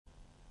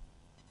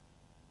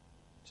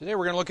Today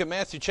we're going to look at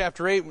Matthew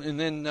chapter 8 and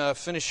then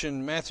finish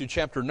in Matthew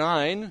chapter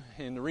 9.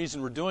 And the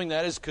reason we're doing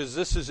that is because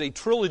this is a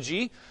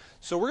trilogy.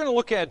 So we're going to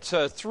look at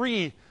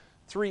three,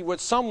 what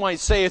some might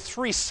say,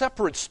 three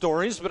separate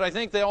stories, but I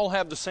think they all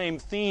have the same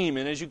theme.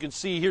 And as you can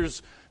see,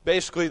 here's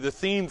basically the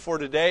theme for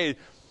today.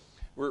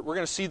 We're going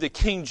to see that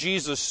King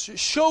Jesus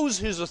shows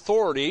his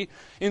authority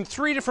in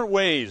three different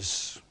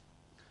ways.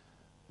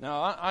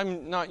 Now,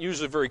 I'm not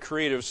usually very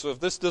creative, so if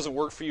this doesn't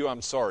work for you,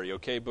 I'm sorry,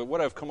 okay? But what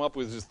I've come up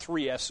with is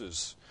three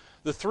S's.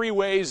 The three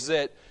ways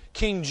that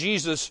King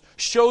Jesus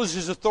shows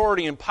his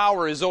authority and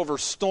power is over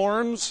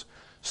storms,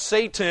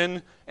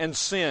 Satan, and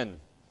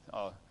sin.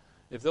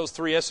 If those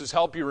three S's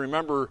help you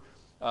remember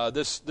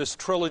this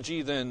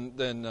trilogy,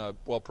 then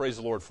praise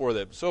the Lord for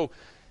that. So,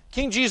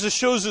 King Jesus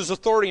shows his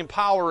authority and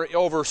power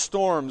over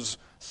storms,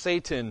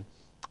 Satan,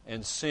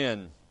 and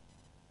sin.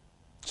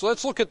 So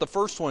let's look at the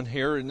first one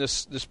here in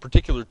this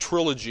particular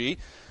trilogy.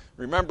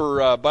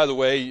 Remember, by the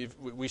way,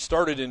 we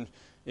started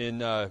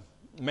in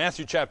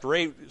Matthew chapter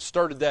 8,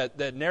 started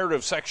that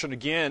narrative section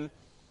again.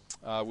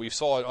 We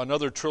saw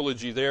another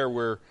trilogy there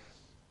where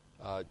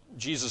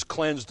Jesus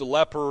cleansed a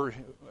leper,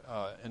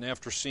 and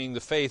after seeing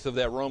the faith of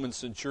that Roman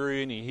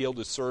centurion, he healed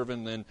his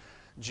servant. Then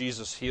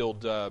Jesus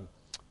healed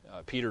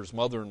Peter's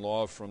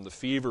mother-in-law from the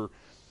fever.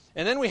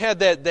 And then we had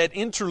that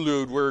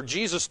interlude where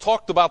Jesus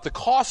talked about the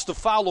cost of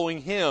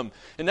following him.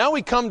 And now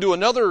we come to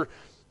another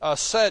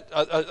set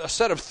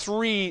of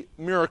three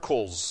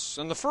miracles.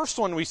 And the first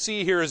one we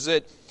see here is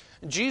that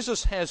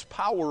Jesus has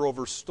power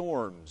over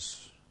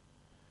storms.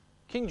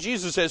 King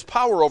Jesus has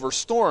power over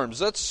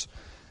storms. Let's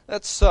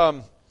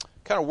kind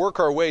of work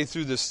our way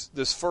through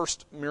this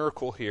first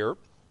miracle here.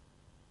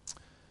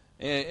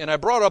 And I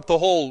brought up the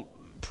whole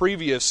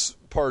previous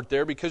part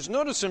there because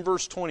notice in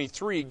verse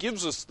 23 it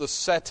gives us the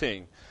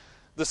setting.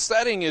 The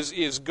setting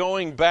is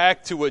going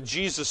back to what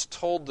Jesus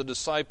told the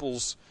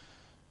disciples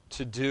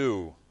to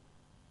do.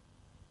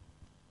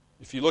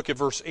 If you look at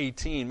verse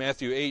 18,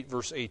 Matthew 8,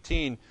 verse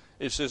 18,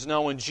 it says,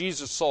 "Now when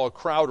Jesus saw a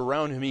crowd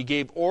around him, he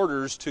gave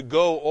orders to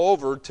go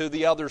over to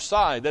the other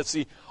side." That's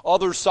the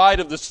other side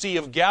of the Sea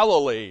of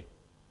Galilee.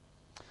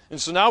 And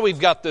so now we've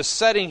got this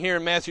setting here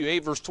in Matthew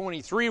 8, verse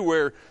 23,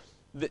 where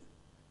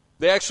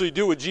they actually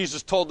do what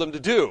Jesus told them to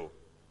do.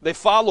 They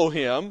follow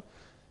him.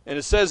 And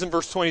it says in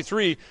verse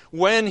 23,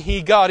 when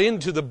he got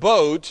into the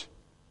boat,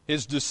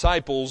 his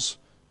disciples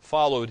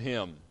followed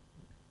him.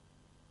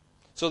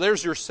 So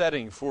there's your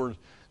setting for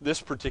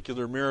this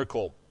particular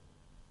miracle.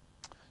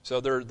 So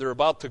they're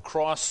about to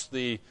cross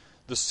the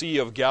Sea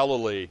of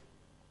Galilee.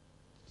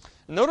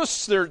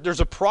 Notice there's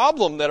a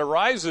problem that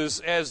arises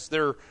as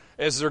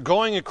they're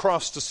going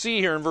across the sea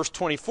here in verse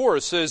 24.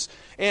 It says,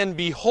 "And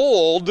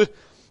behold,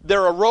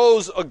 there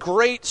arose a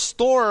great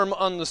storm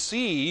on the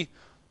sea,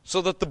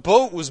 so that the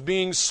boat was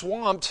being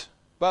swamped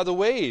by the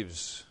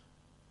waves."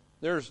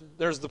 There's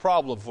the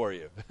problem for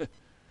you.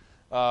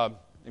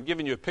 I'm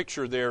giving you a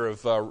picture there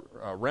of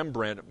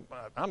Rembrandt.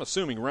 I'm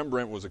assuming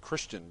Rembrandt was a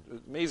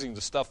Christian. Amazing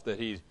the stuff that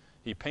he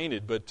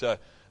painted. But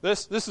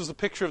this is a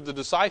picture of the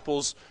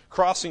disciples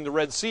crossing the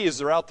Red Sea as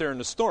they're out there in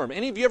the storm.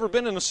 Any of you ever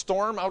been in a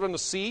storm out on the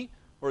sea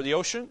or the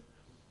ocean?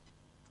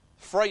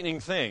 Frightening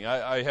thing.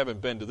 I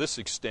haven't been to this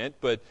extent,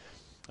 but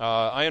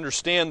I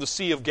understand the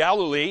Sea of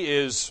Galilee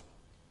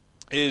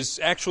is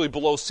actually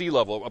below sea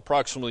level,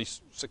 approximately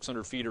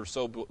 600 feet or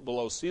so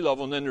below sea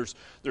level. And then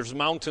there's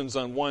mountains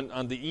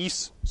on the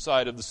east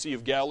side of the Sea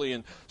of Galilee,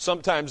 and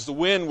sometimes the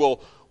wind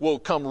will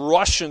come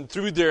rushing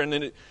through there, and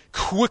then it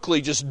quickly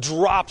just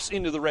drops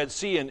into the Red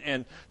Sea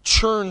and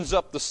churns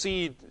up the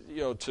sea,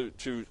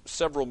 to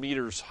several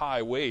meters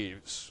high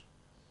waves.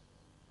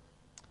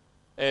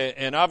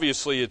 And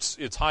obviously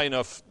it's high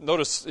enough.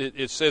 Notice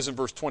it says in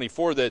verse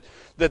 24 that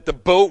the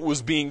boat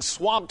was being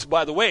swamped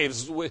by the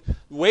waves.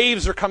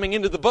 Waves are coming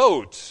into the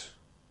boat.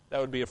 That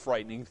would be a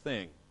frightening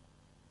thing.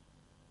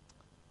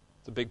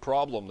 It's a big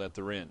problem that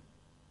they're in.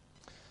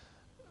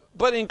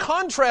 But in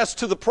contrast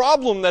to the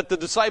problem that the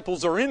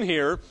disciples are in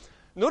here,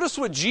 notice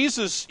what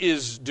Jesus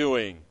is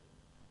doing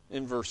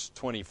in verse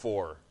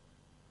 24.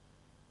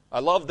 I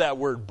love that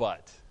word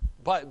but.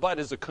 But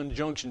is a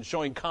conjunction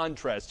showing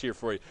contrast here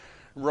for you.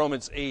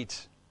 Matthew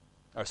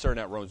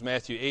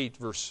 8,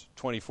 verse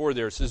 24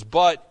 there, it says,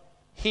 "But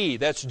he,"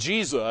 that's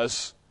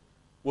Jesus,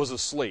 "was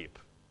asleep."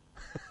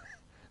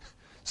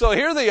 So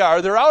here they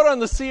are, they're out on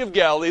the Sea of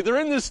Galilee, they're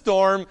in this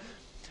storm,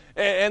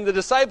 and the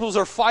disciples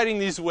are fighting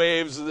these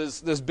waves,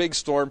 this big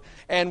storm,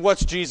 and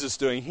what's Jesus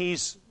doing?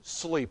 He's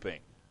sleeping.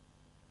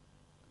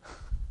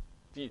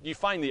 Do you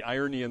find the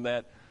irony in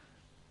that?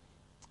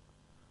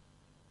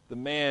 The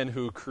man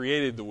who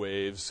created the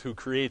waves, who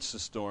creates the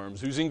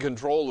storms, who's in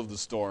control of the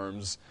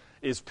storms,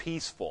 is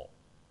peaceful.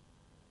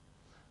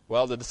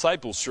 Well, the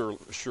disciples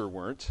sure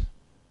weren't.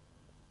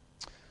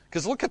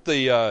 Because look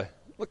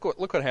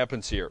what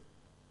happens here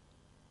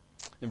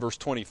in verse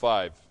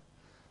 25.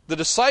 The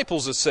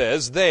disciples, it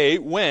says, they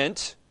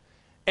went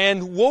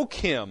and woke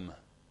him.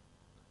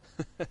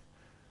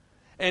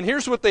 And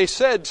here's what they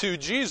said to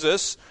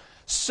Jesus: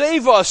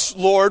 "Save us,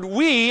 Lord,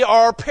 we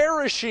are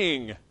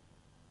perishing."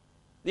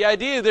 The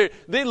idea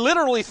they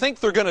literally think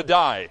they're going to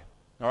die.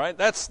 All right,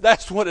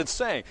 that's what it's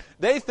saying.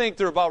 They think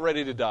they're about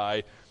ready to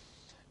die,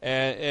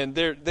 and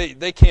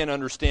they can't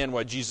understand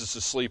why Jesus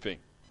is sleeping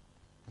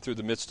through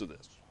the midst of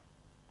this.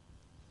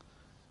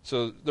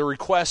 So the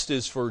request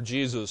is for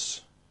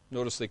Jesus,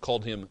 notice they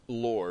called him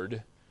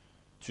Lord,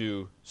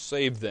 to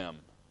save them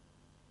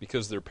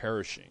because they're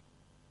perishing.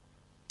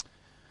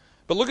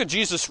 But look at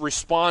Jesus'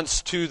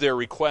 response to their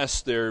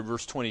request there,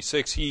 verse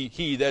 26.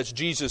 He, that's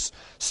Jesus,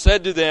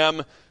 said to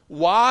them,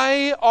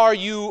 "Why are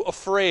you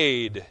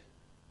afraid,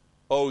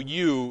 O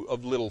you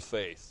of little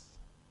faith?"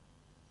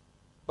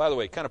 By the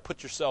way, kind of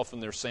put yourself in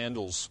their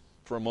sandals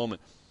for a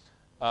moment.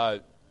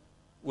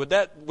 Would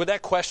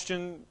that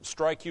question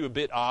strike you a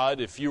bit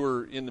odd if you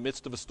were in the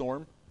midst of a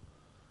storm?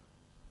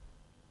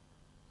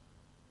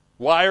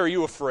 Why are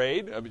you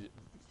afraid?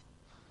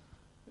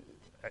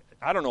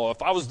 I don't know.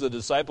 If I was the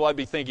disciple, I'd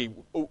be thinking,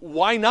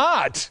 why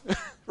not?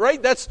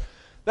 Right? That's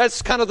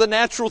kind of the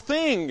natural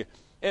thing.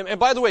 And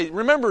by the way,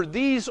 remember,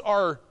 these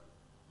are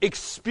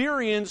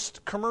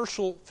experienced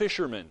commercial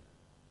fishermen.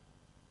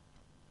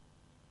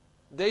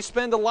 They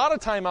spend a lot of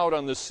time out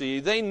on the sea.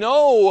 They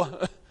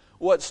know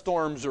what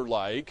storms are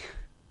like.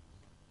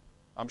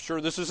 I'm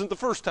sure this isn't the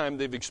first time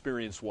they've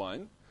experienced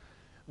one.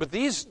 But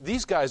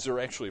these guys are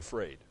actually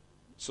afraid.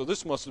 So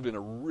this must have been a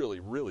really,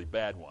 really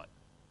bad one.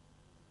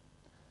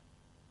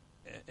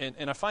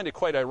 And I find it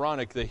quite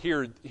ironic that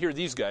here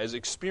these guys,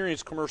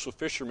 experienced commercial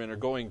fishermen, are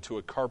going to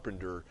a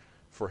carpenter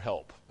for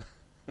help.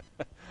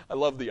 I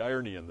love the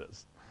irony in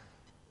this.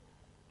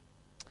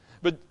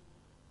 But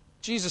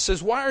Jesus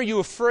says, "Why are you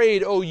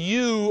afraid, O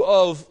you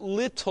of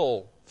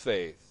little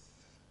faith?"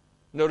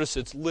 Notice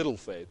it's little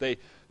faith.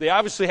 They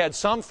obviously had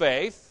some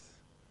faith.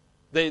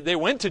 They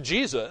went to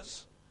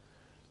Jesus,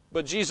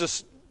 but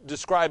Jesus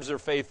describes their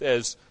faith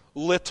as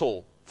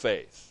little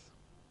faith.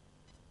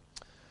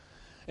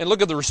 And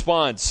look at the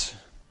response.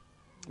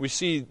 We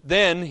see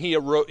then he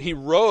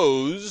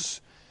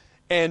rose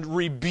and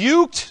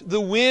rebuked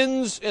the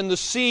winds and the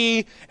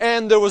sea,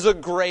 and there was a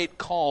great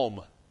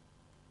calm.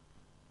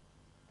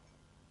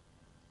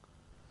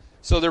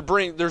 So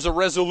there's a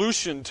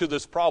resolution to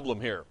this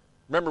problem here.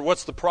 Remember,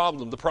 what's the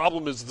problem? The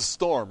problem is the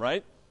storm,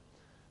 right?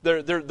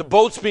 The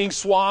boat's being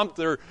swamped.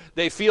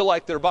 They feel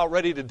like they're about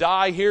ready to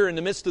die here in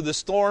the midst of the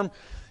storm.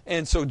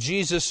 And so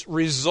Jesus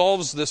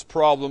resolves this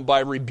problem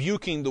by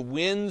rebuking the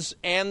winds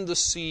and the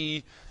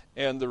sea,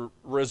 and the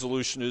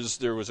resolution is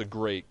there was a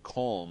great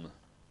calm.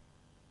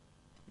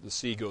 The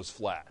sea goes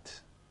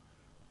flat.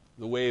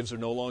 The waves are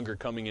no longer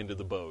coming into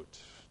the boat.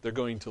 They're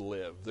going to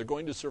live. They're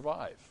going to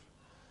survive.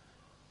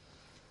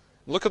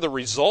 Look at the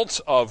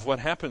results of what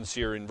happens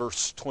here in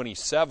verse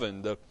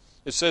 27.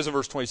 It says in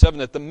verse 27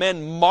 that the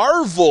men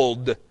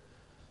marveled,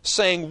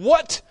 saying,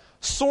 "What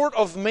sort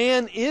of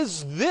man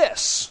is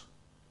this,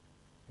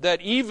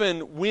 that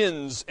even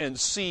winds and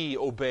sea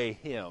obey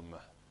him?"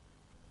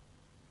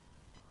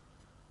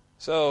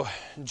 So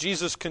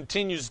Jesus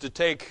continues to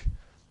take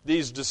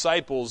these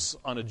disciples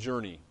on a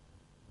journey,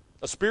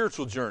 a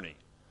spiritual journey.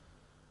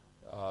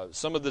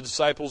 Some of the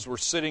disciples were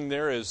sitting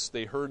there as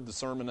they heard the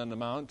Sermon on the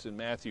Mount in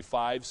Matthew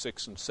 5,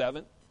 6, and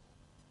 7.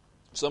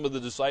 Some of the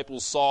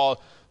disciples saw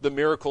the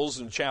miracles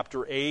in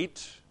chapter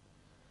 8,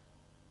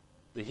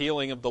 the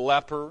healing of the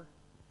leper,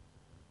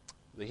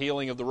 the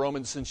healing of the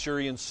Roman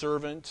centurion's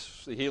servant,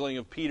 the healing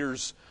of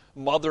Peter's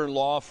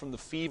mother-in-law from the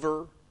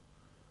fever.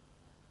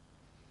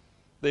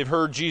 They've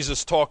heard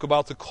Jesus talk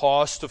about the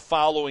cost of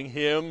following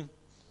him.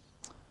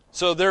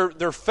 So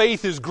their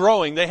faith is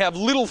growing. They have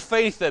little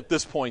faith at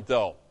this point,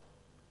 though.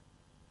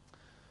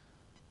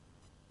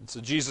 And so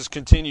Jesus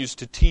continues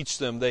to teach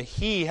them that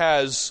he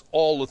has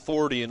all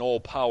authority and all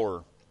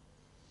power.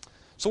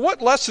 So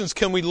what lessons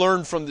can we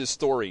learn from this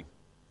story?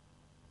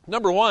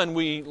 Number one,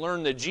 we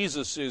learn that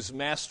Jesus is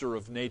master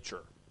of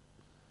nature.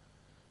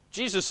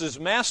 Jesus is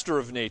master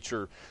of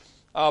nature.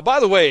 By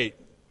the way,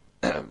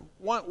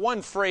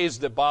 one phrase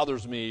that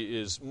bothers me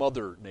is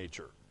Mother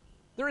Nature.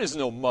 There is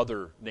no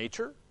Mother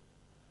Nature.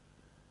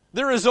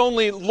 There is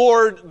only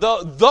Lord,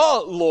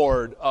 the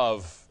Lord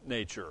of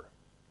nature.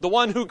 The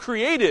one who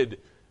created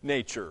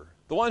nature.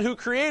 The one who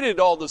created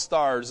all the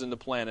stars and the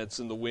planets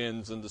and the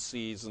winds and the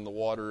seas and the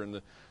water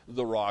and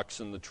the rocks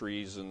and the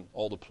trees and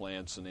all the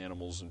plants and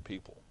animals and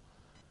people.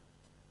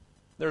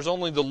 There's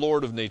only the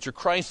Lord of nature.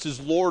 Christ is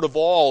Lord of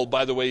all,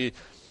 by the way,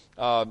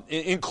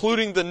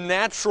 including the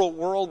natural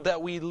world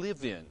that we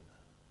live in.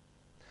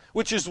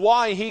 Which is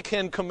why he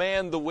can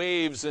command the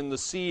waves and the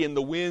sea and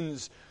the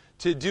winds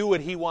to do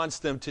what he wants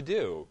them to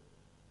do.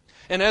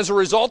 And as a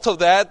result of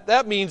that,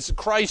 that means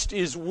Christ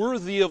is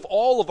worthy of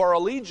all of our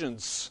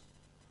allegiance.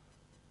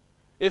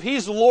 If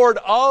he's Lord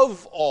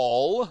of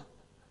all,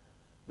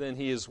 then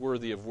he is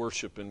worthy of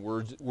worship and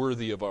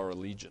worthy of our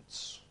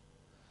allegiance.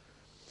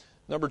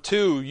 Number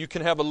two, you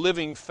can have a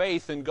living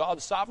faith in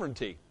God's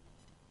sovereignty.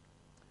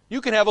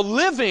 You can have a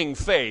living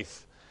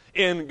faith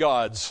in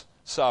God's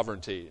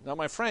sovereignty. Now,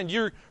 my friend,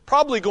 you're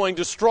probably going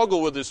to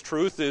struggle with this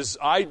truth as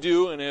I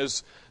do and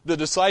as the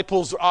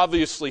disciples are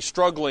obviously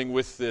struggling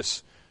with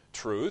this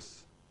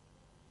truth.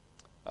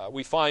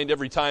 We find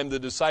every time the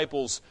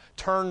disciples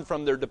turn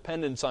from their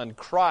dependence on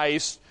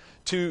Christ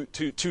to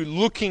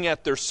looking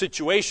at their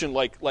situation,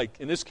 like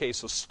in this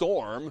case a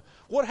storm,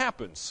 what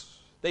happens?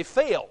 They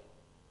fail.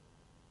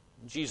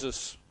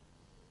 Jesus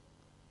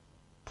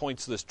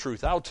points this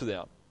truth out to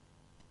them.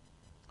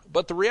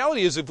 But the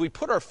reality is, if we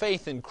put our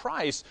faith in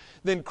Christ,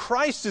 then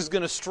Christ is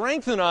going to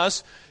strengthen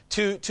us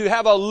to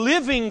have a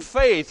living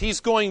faith.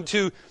 He's going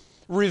to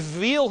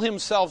reveal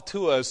Himself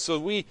to us so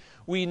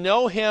we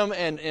know Him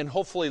and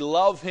hopefully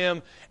love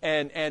Him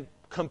and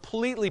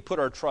completely put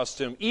our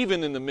trust in Him,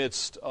 even in the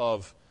midst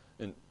of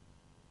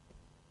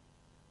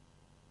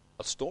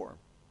a storm.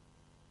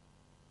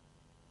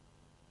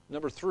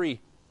 Number 3,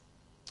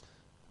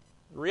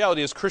 the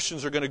reality is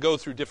Christians are going to go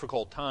through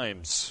difficult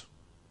times.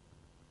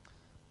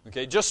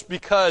 Okay, just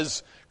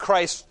because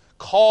Christ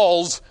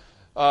calls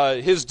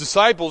His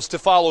disciples to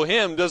follow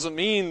Him doesn't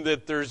mean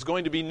that there's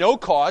going to be no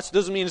cost,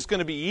 doesn't mean it's going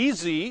to be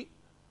easy.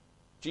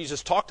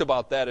 Jesus talked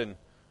about that in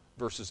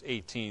verses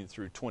 18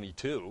 through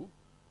 22.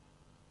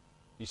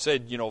 He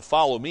said,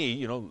 follow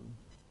me,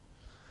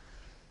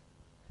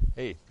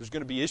 hey, there's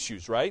going to be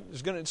issues, right?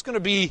 It's going to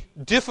be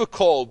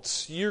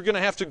difficult. You're going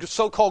to have to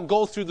so-called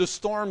go through the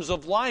storms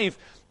of life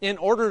in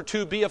order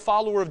to be a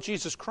follower of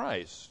Jesus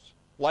Christ.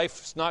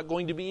 Life's not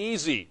going to be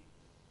easy.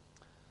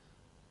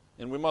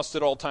 And we must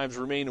at all times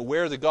remain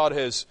aware that God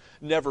has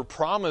never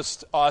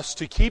promised us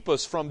to keep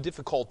us from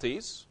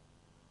difficulties.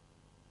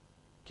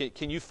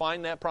 Can you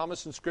find that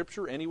promise in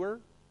Scripture anywhere?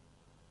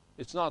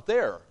 It's not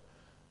there.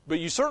 But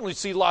you certainly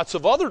see lots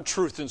of other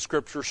truth in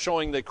Scripture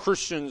showing that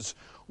Christians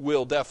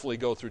will definitely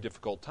go through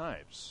difficult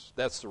times.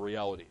 That's the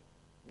reality.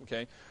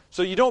 Okay?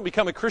 So you don't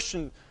become a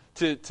Christian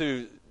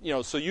to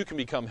so you can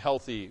become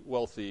healthy,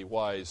 wealthy,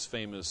 wise,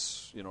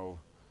 famous,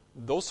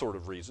 those sort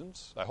of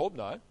reasons. I hope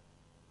not.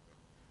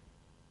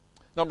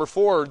 Number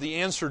 4, the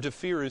answer to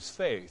fear is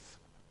faith.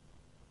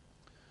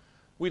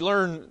 We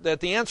learn that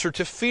the answer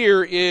to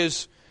fear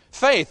is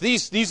faith.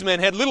 These men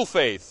had little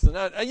faith.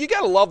 You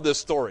got to love this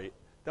story.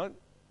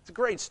 It's a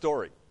great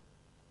story.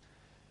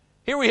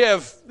 Here we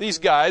have these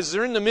guys.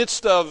 They're in the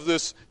midst of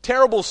this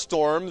terrible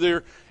storm.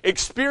 They're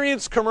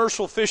experienced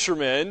commercial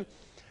fishermen.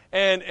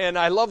 And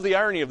I love the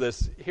irony of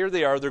this. Here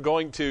they are. They're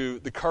going to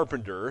the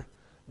carpenter,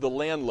 the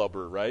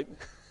landlubber, right?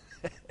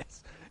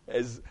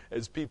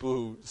 as people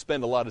who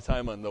spend a lot of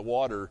time on the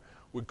water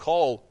would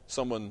call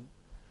someone.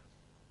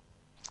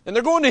 And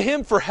they're going to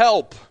him for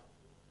help.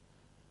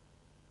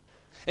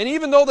 And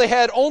even though they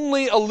had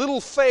only a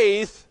little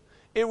faith,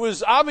 it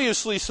was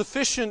obviously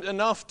sufficient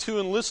enough to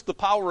enlist the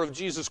power of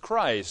Jesus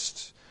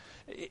Christ.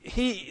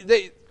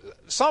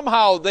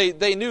 Somehow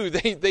they knew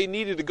they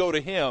needed to go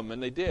to Him,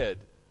 and they did.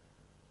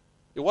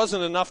 It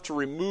wasn't enough to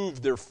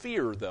remove their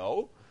fear,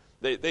 though.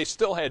 They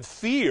still had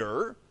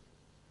fear.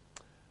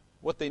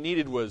 What they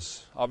needed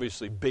was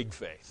obviously big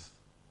faith.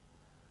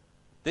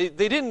 They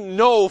didn't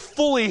know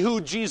fully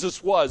who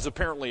Jesus was,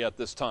 apparently, at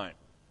this time.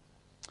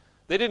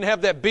 They didn't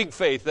have that big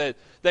faith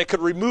that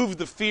could remove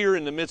the fear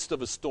in the midst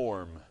of a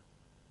storm.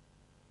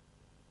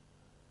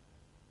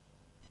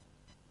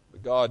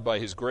 But God, by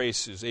His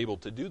grace, is able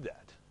to do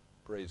that.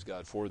 Praise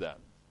God for that.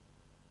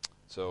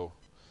 So,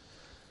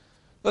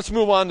 let's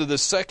move on to the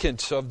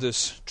second of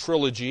this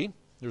trilogy.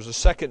 There's a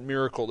second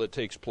miracle that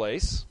takes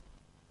place.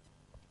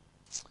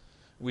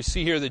 We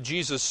see here that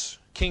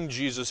King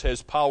Jesus,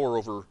 has power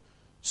over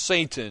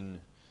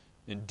Satan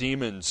and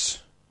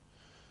demons.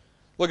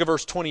 Look at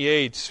verse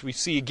 28. We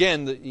see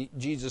again that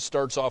Jesus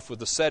starts off with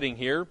the setting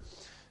here.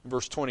 In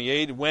verse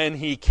 28, when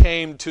He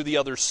came to the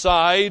other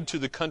side, to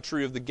the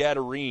country of the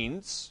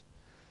Gadarenes.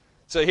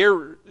 So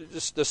here,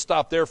 just to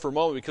stop there for a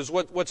moment, because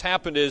what's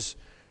happened is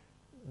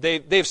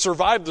they've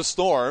survived the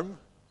storm.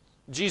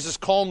 Jesus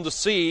calmed the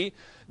sea.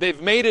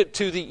 They've made it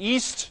to the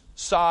east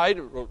side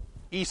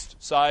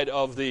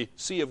of the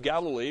Sea of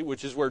Galilee,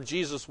 which is where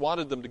Jesus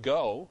wanted them to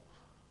go.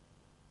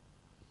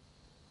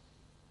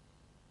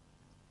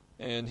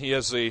 And He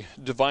has a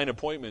divine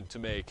appointment to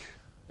make,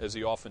 as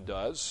He often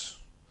does.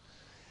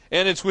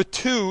 And it's with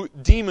 2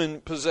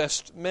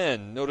 demon-possessed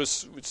men.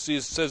 Notice it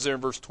says there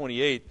in verse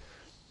 28,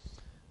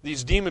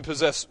 these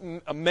demon-possessed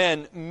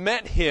men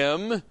met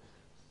Him,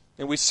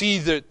 and we see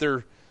that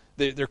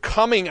they're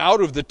coming out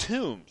of the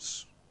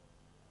tombs.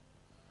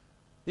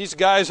 These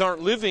guys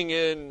aren't living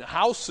in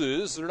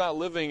houses. They're not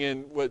living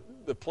in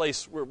the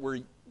place where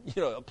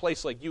a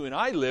place like you and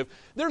I live.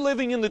 They're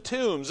living in the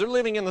tombs. They're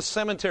living in the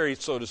cemetery,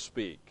 so to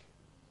speak.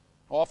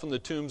 Often the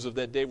tombs of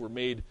that day were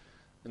made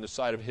in the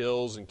side of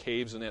hills and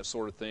caves and that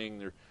sort of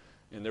thing.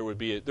 And there would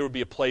be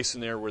a place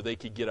in there where they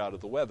could get out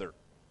of the weather.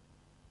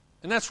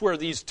 And that's where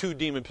these 2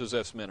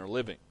 demon-possessed men are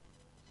living.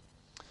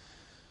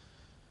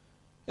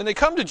 And they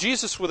come to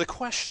Jesus with a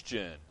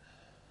question.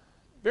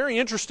 Very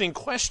interesting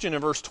question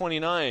in verse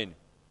 29.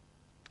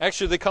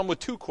 Actually, they come with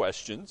 2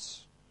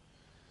 questions.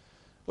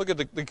 Look at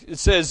it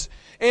says,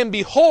 and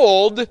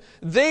behold,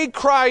 they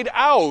cried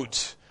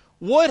out,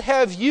 what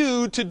have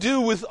you to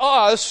do with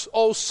us,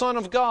 O Son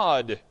of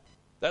God?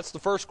 That's the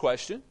first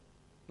question.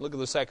 Look at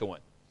the second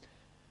one.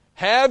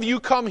 Have you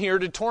come here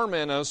to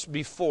torment us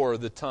before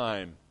the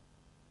time?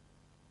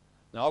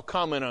 Now, I'll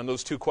comment on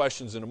those two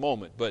questions in a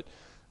moment, but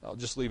I'll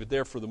just leave it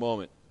there for the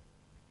moment.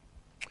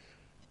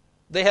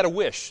 They had a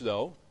wish,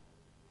 though.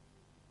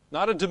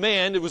 Not a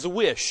demand, it was a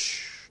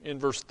wish in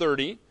verse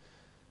 30.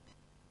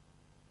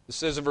 It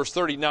says in verse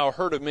 30, "Now a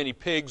herd of many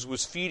pigs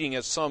was feeding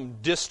at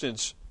some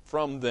distance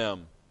from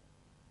them."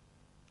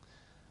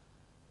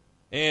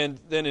 And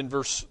then in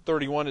verse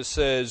 31 it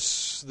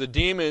says, "The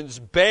demons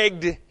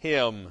begged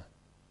him,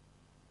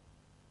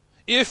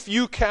 'If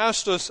you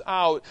cast us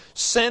out,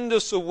 send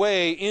us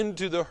away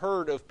into the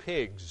herd of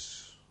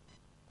pigs.'"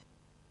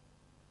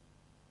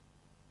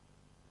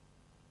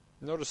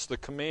 Notice the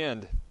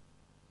command.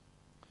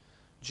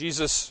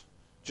 Jesus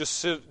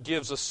just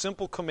gives a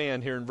simple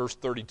command here in verse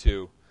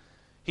 32.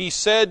 He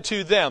said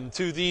to them,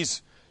 to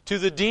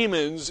the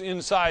demons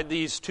inside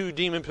these two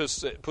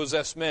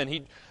demon-possessed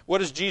men, what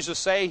does Jesus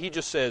say? He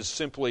just says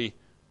simply,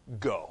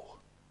 "Go."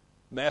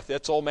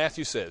 That's all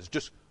Matthew says,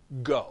 just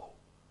go.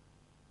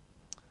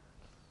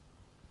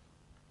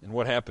 And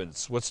what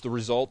happens? What's the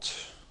result?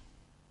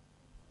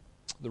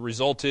 The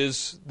result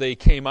is they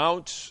came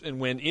out and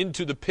went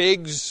into the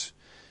pigs,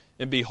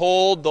 and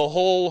behold, the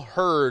whole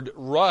herd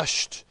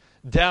rushed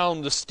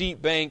down the steep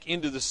bank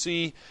into the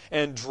sea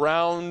and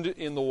drowned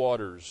in the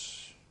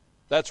waters.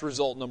 That's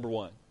result number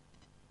one.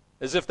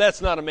 As if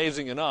that's not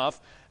amazing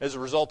enough, as a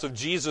result of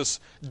Jesus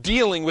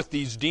dealing with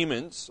these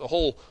demons, a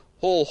whole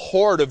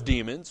horde of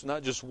demons,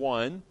 not just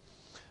one.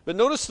 But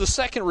notice the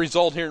second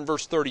result here in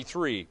verse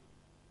 33.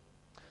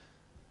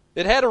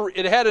 It had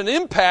an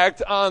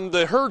impact on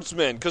the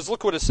herdsmen, because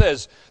look what it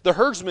says. The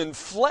herdsmen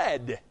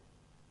fled.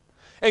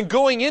 And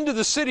going into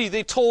the city,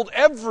 they told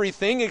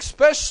everything,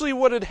 especially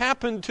what had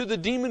happened to the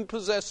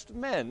demon-possessed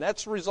men.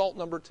 That's result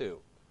number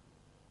two.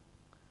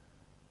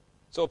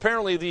 So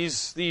apparently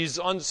these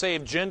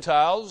unsaved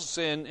Gentiles,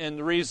 and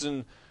the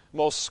reason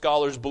most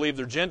scholars believe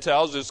they're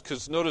Gentiles is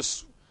because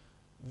notice,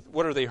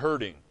 what are they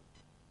herding?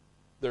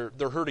 They're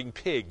herding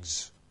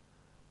pigs,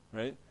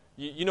 right?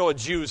 You know what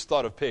Jews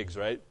thought of pigs,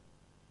 right?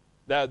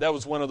 That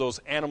was one of those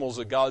animals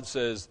that God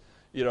says,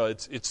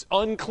 it's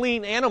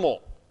unclean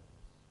animal.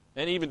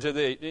 And even to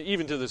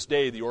this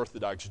day, the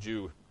Orthodox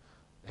Jew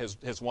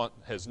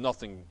has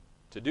nothing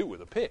to do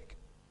with a pig.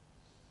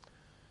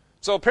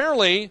 So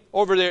apparently,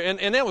 over there,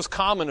 and that was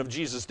common of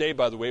Jesus' day,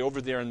 by the way,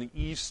 over there on the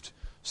east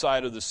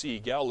side of the Sea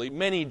of Galilee.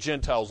 Many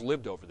Gentiles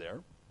lived over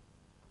there.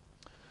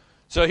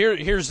 So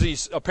here's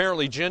these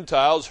apparently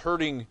Gentiles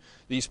herding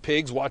these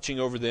pigs, watching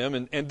over them,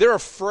 and they're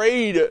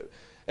afraid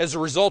as a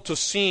result of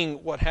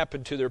seeing what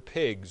happened to their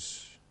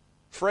pigs.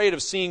 Afraid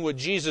of seeing what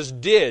Jesus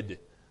did.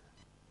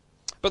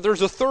 But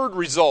there's a third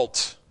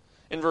result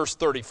in verse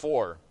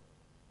 34.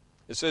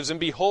 It says,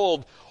 "And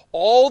behold,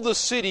 all the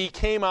city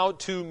came out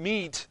to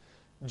meet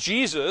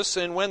Jesus,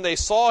 and when they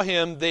saw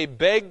him, they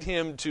begged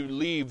him to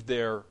leave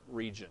their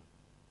region."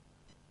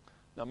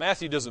 Now,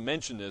 Matthew doesn't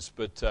mention this,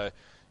 but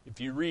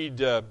if you read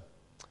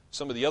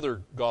some of the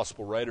other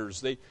gospel writers,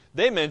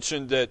 they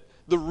mentioned that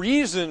the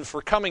reason for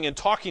coming and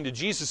talking to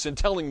Jesus and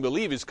telling him to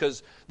leave is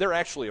because they're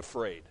actually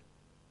afraid.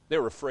 They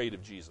were afraid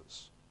of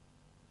Jesus.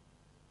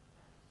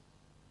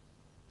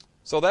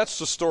 So that's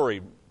the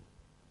story.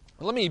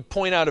 Let me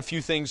point out a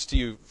few things to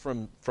you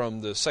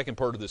from the second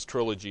part of this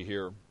trilogy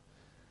here,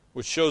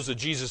 which shows that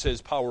Jesus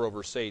has power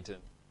over Satan.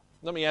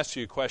 Let me ask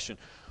you a question.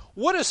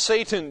 What does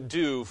Satan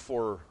do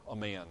for a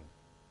man?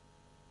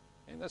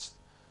 And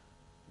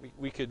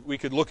we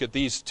could look at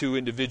these two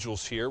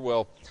individuals here.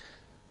 Well,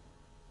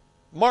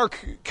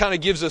 Mark kind of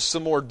gives us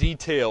some more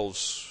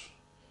details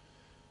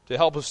to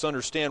help us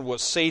understand what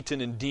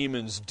Satan and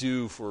demons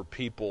do for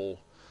people.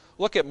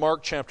 Look at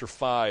Mark chapter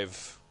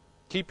 5.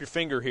 Keep your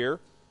finger here.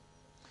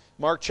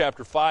 Mark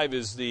chapter 5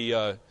 is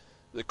the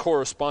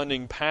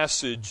corresponding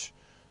passage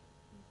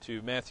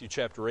to Matthew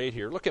chapter 8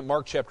 here. Look at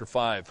Mark chapter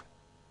 5.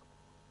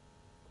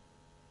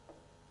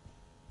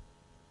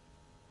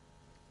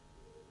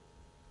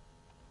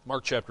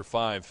 Mark chapter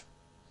 5.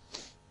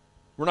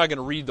 We're not going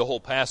to read the whole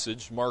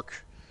passage.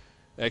 Mark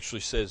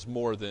actually says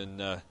more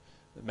than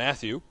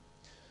Matthew.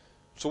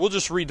 So we'll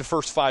just read the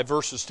first 5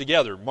 verses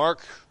together.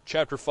 Mark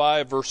chapter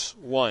 5, verse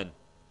 1.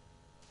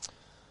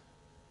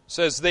 It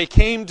says, "They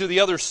came to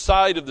the other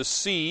side of the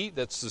sea,"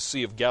 that's the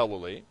Sea of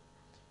Galilee,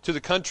 "to the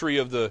country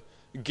of the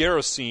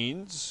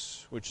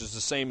Gerasenes," which is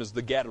the same as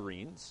the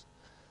Gadarenes,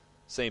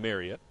 same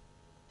area.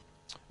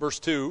 Verse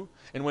 2,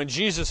 "And when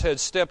Jesus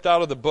had stepped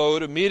out of the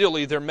boat,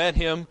 immediately there met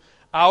him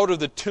out of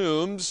the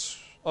tombs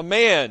a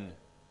man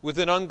with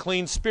an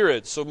unclean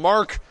spirit." So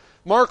Mark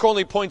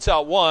only points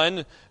out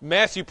one.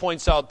 Matthew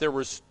points out there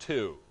was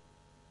two.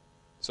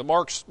 So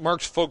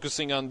Mark's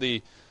focusing on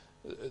the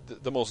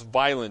most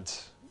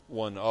violent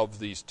one of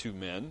these two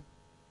men.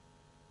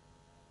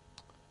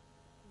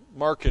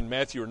 Mark and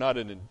Matthew are not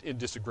in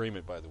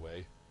disagreement, by the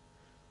way.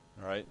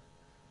 All right?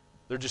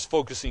 They're just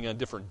focusing on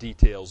different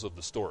details of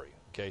the story.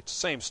 Okay? It's the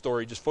same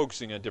story, just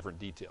focusing on different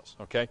details.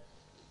 Okay?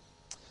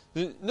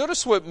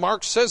 Notice what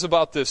Mark says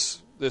about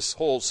this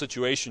whole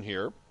situation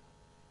here.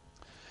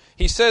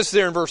 he says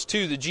there in verse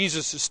 2 that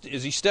Jesus,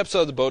 as he steps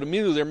out of the boat,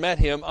 immediately there met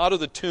him out of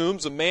the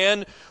tombs a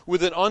man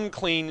with an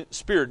unclean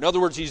spirit. In other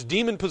words, he's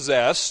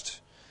demon-possessed.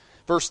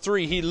 Verse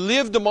 3, he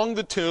lived among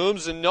the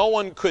tombs, and no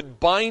one could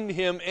bind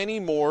him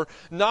anymore,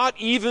 not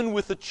even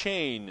with a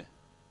chain.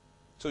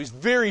 So he's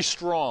very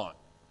strong.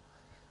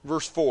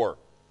 Verse 4,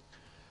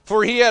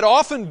 for he had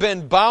often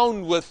been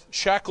bound with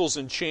shackles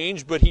and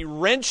chains, but he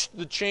wrenched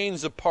the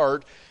chains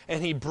apart,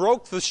 and he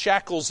broke the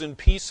shackles in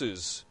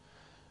pieces.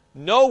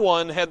 No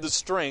one had the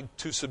strength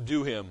to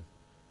subdue him.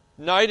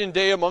 Night and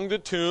day among the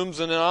tombs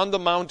and on the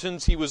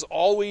mountains he was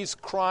always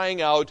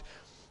crying out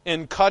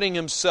and cutting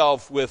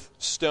himself with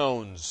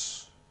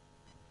stones.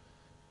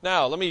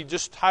 Now, let me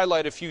just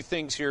highlight a few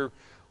things here,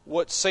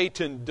 what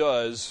Satan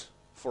does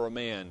for a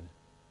man.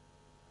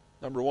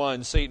 Number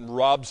one, Satan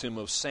robs him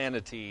of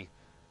sanity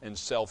and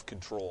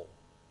self-control.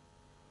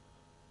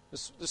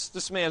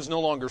 This man's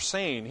no longer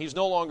sane. He's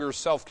no longer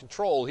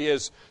self-control. He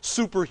has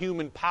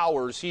superhuman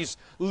powers. He's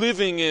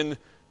living in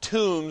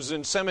tombs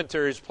and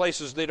cemeteries,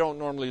 places they don't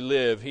normally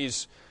live.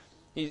 He's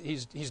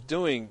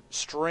doing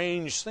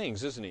strange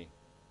things, isn't he?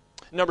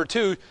 Number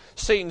two,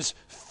 Satan's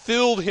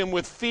filled him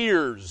with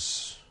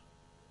fears.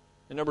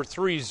 And number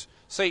three,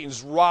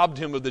 Satan's robbed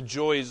him of the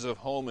joys of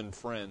home and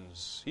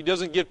friends. He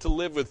doesn't get to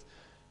live with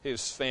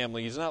his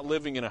family. He's not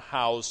living in a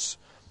house.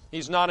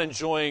 He's not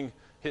enjoying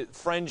his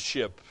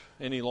friendship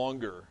any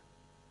longer.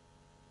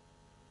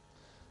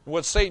 And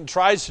what Satan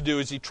tries to do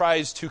is he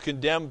tries to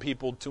condemn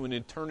people to an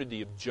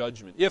eternity of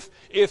judgment,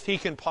 if he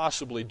can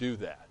possibly do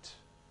that.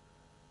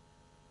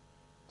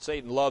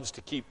 Satan loves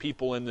to keep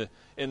people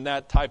in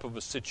that type of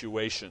a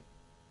situation.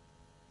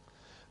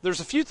 There's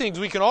a few things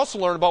we can also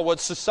learn about what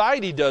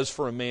society does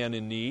for a man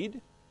in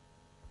need.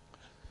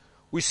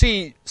 We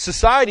see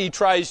society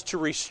tries to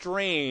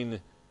restrain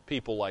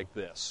people like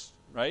this,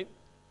 right?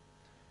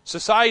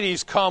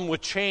 Societies come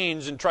with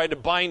chains and try to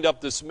bind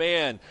up this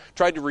man,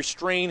 try to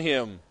restrain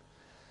him.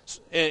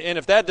 And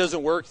if that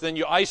doesn't work, then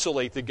you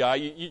isolate the guy.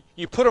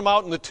 You put him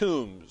out in the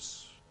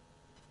tombs,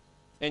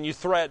 and you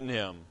threaten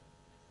him.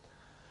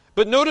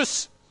 But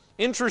notice,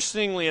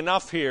 interestingly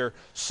enough here,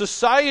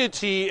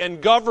 society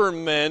and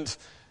government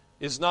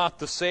is not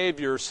the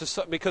Savior,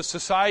 because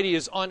society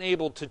is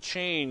unable to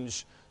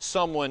change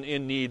someone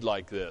in need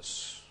like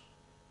this.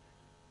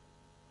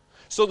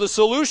 So the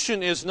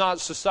solution is not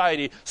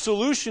society.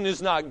 Solution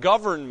is not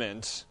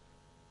government.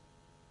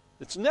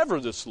 It's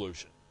never the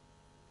solution.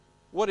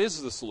 What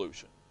is the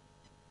solution?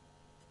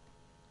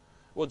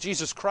 Well,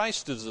 Jesus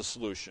Christ is the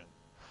solution.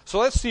 So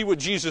let's see what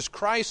Jesus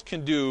Christ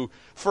can do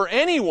for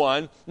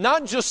anyone,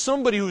 not just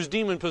somebody who's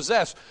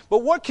demon-possessed, but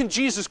what can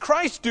Jesus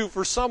Christ do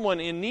for someone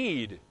in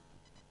need?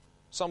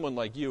 Someone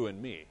like you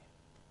and me.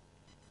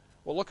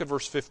 Well, look at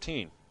verse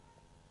 15.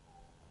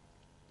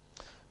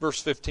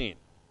 Verse 15.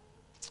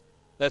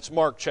 That's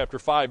Mark chapter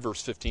 5,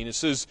 verse 15. It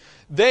says,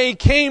 they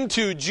came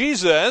to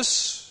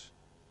Jesus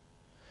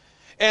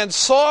and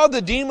saw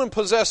the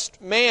demon-possessed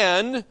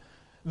man,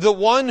 the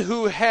one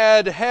who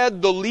had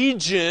the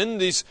legion.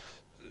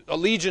 A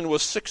legion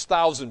was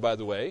 6,000, by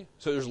the way,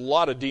 so there's a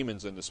lot of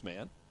demons in this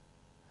man.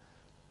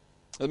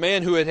 The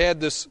man who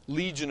had this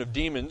legion of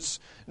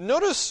demons.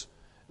 Notice,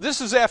 this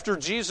is after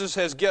Jesus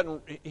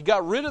he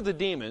got rid of the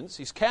demons.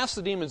 He's cast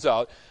the demons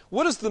out.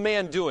 What is the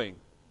man doing?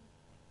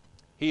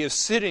 He is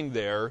sitting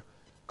there,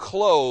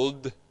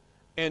 clothed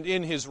and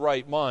in his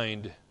right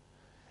mind.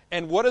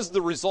 And what is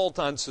the result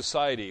on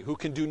society, who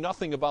can do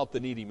nothing about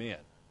the needy man?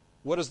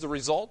 What is the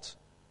result?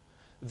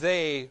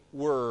 They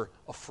were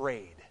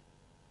afraid.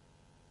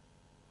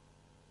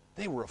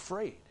 They were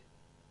afraid.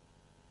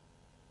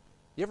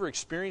 You ever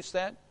experienced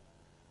that?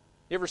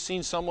 You ever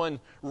seen someone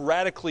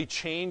radically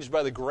changed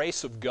by the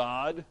grace of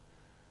God,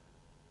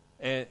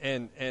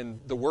 and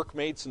the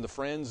workmates and the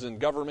friends and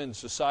government and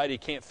society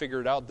can't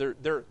figure it out?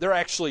 They're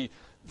actually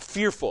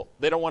fearful.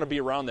 They don't want to be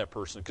around that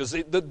person because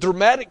the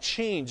dramatic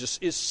change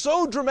is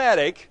so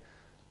dramatic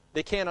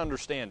they can't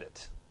understand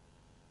it.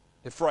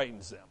 It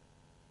frightens them.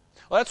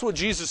 Well, that's what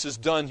Jesus has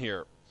done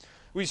here.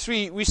 We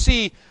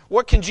see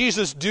what can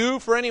Jesus do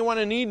for anyone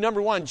in need.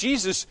 Number one,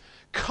 Jesus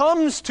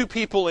comes to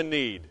people in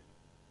need.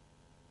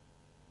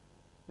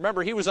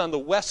 Remember, he was on the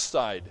west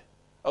side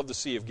of the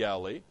Sea of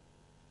Galilee,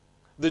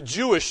 the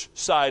Jewish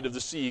side of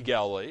the Sea of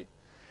Galilee,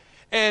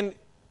 and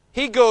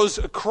he goes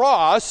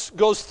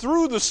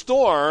through the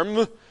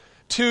storm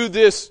to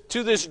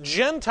this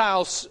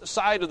Gentile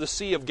side of the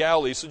Sea of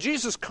Galilee. So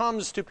Jesus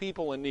comes to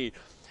people in need,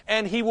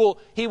 and he will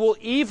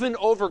even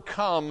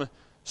overcome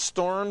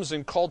storms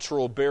and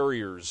cultural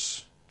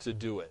barriers to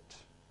do it.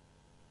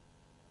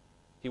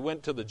 He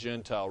went to the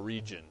Gentile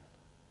region.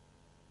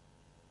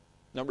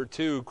 Number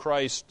two,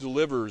 Christ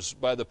delivers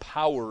by the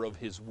power of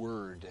his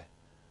word.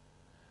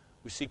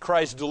 We see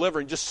Christ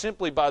delivering just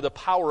simply by the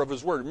power of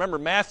his word. Remember,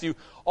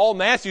 all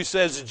Matthew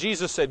says is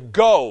Jesus said,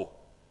 go.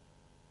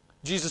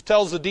 Jesus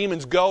tells the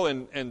demons, go,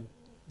 and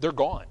they're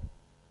gone.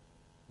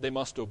 They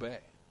must obey.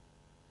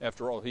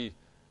 After all, he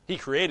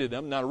created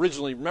them. Now,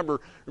 originally,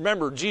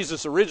 remember,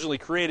 Jesus originally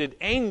created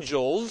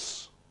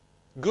angels,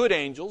 good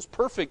angels,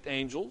 perfect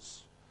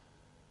angels.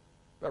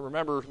 But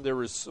remember, there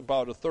was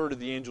about a third of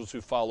the angels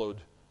who followed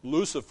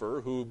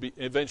Lucifer, who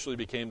eventually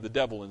became the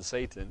devil and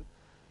Satan.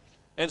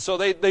 And so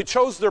they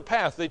chose their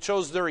path. They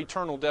chose their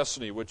eternal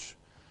destiny, which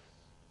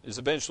is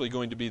eventually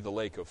going to be the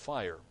lake of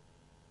fire.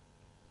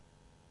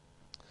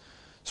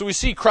 So we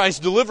see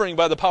Christ delivering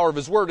by the power of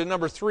His Word. And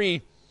number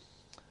 3,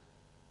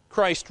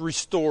 Christ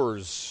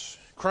restores.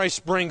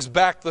 Christ brings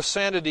back the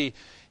sanity.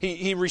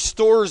 He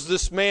restores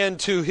this man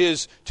to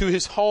his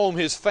home,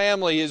 his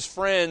family, his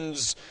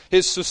friends,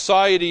 his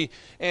society,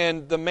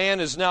 and the man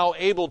is now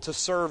able to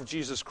serve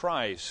Jesus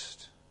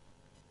Christ.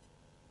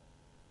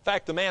 In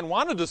fact, the man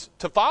wanted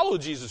to follow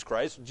Jesus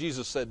Christ.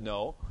 Jesus said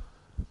no.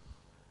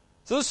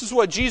 So this is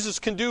what Jesus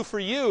can do for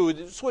you.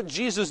 This is what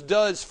Jesus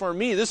does for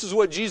me. This is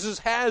what Jesus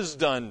has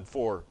done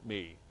for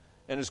me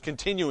and is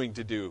continuing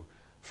to do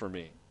for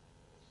me.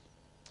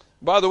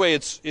 By the way,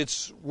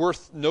 it's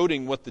worth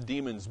noting what the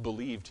demons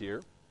believed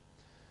here.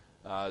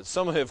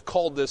 Some have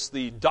called this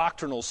the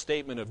doctrinal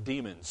statement of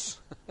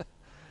demons.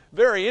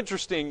 Very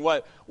interesting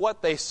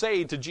what they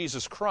say to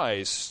Jesus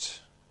Christ.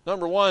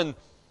 Number 1,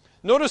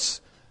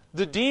 notice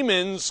the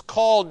demons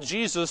called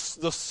Jesus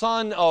the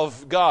Son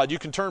of God. You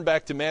can turn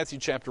back to Matthew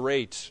chapter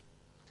 8.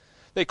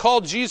 They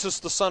called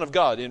Jesus the Son of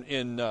God.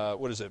 In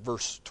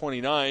verse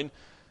 29,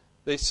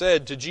 they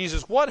said to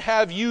Jesus, "What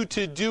have you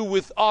to do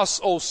with us,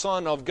 O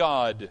Son of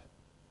God?"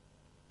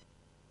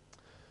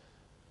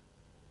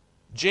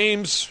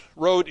 James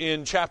wrote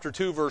in chapter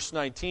 2, verse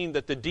 19,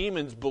 that the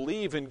demons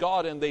believe in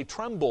God and they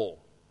tremble.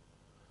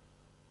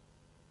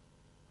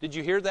 Did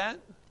you hear that?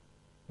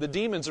 The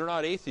demons are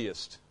not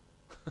atheists.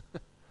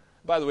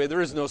 By the way,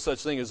 there is no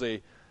such thing as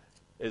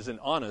an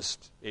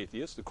honest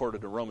atheist,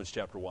 according to Romans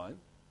chapter 1.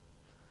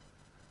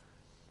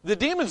 The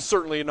demons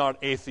certainly are not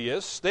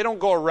atheists. They don't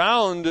go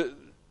around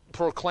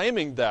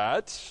proclaiming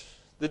that.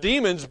 The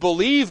demons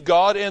believe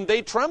God and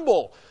they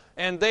tremble.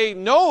 And they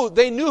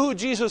knew who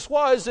Jesus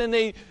was, and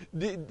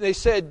they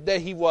said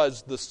that He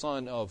was the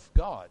Son of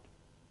God.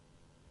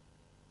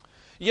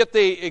 Yet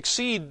they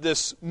exceed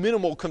this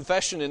minimal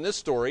confession in this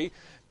story,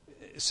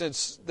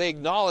 since they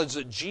acknowledge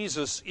that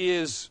Jesus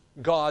is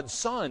God's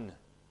Son.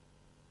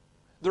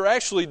 They're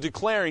actually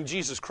declaring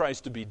Jesus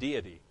Christ to be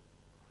deity.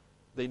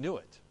 They knew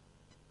it.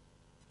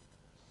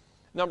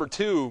 Number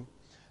 2,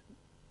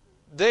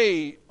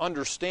 they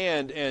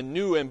understand and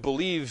knew and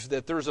believe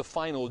that there's a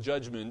final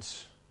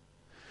judgment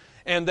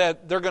and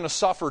that they're going to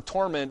suffer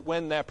torment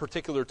when that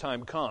particular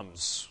time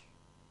comes.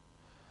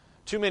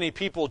 Too many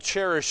people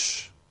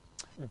cherish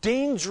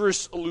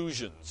dangerous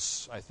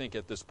illusions, I think,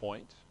 at this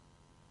point.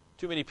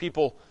 Too many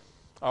people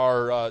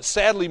are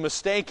sadly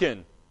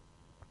mistaken.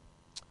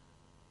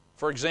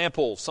 For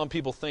example, some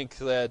people think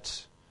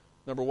that,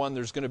 number 1,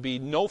 there's going to be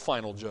no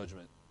final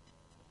judgment.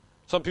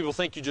 Some people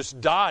think you just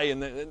die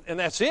and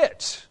that's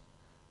it.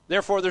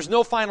 Therefore, there's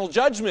no final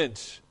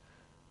judgment.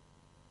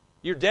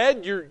 You're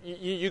dead,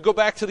 you go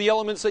back to the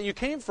elements that you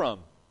came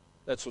from.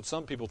 That's what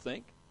some people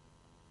think.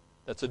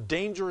 That's a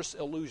dangerous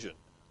illusion.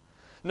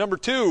 Number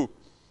 2,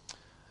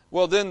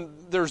 well, then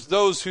there's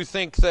those who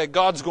think that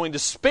God's going to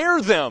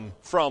spare them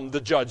from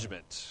the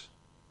judgment.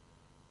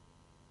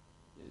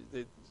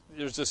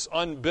 There's this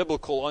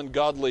unbiblical,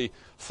 ungodly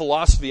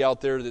philosophy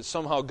out there that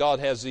somehow God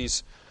has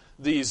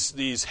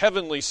these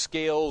heavenly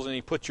scales, and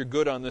He puts your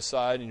good on this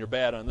side and your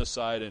bad on this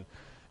side, and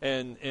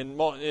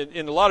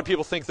a lot of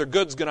people think their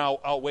good's going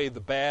to outweigh the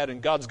bad,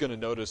 and God's going to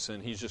notice,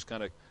 and He's just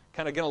kind of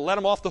going to let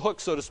them off the hook,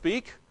 so to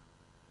speak,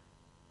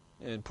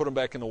 and put them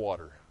back in the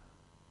water.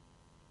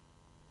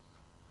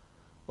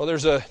 Well,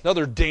 there's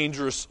another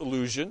dangerous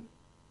illusion.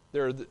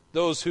 There are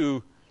those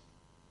who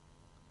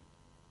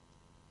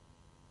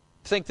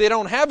think they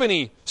don't have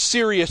any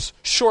serious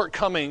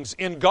shortcomings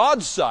in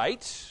God's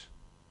sight.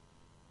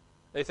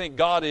 They think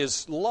God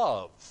is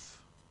love.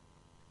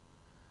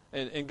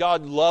 And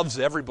God loves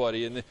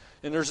everybody. And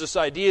there's this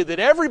idea that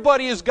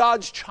everybody is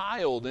God's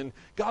child, and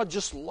God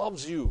just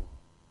loves you.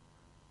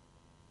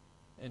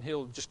 And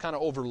He'll just kind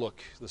of overlook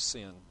the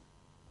sin.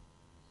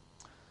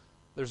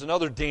 There's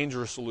another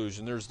dangerous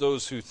illusion. There's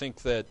those who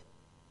think that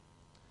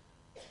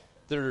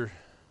they're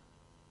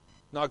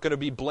not going to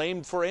be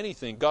blamed for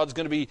anything. God's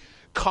going to be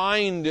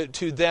kind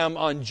to them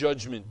on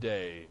Judgment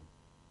Day.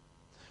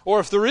 Or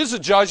if there is a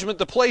judgment,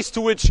 the place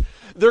to which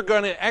they're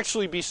going to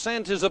actually be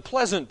sent is a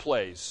pleasant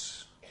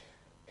place.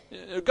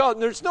 God,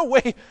 there's no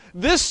way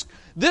this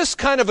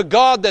kind of a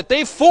God that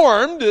they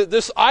formed,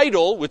 this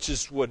idol, which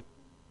is what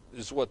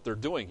they're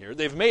doing here.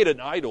 They've made an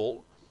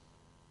idol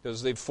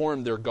because they've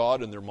formed their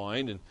God in their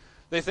mind, and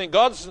they think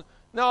God's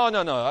no,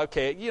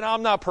 okay,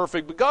 I'm not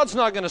perfect, but God's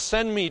not going to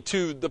send me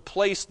to the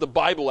place the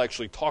Bible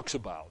actually talks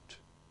about.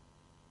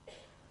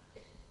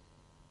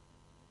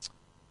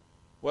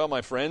 Well,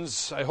 my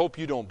friends, I hope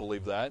you don't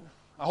believe that.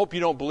 I hope you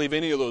don't believe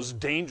any of those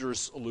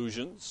dangerous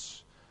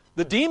illusions.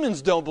 The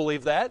demons don't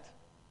believe that,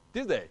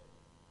 do they?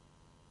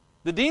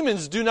 The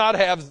demons do not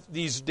have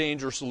these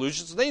dangerous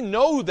solutions. They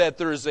know that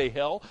there is a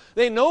hell.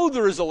 They know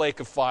there is a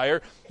lake of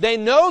fire. They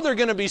know they're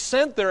going to be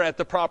sent there at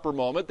the proper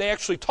moment. They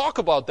actually talk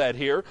about that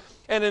here.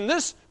 And in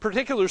this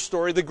particular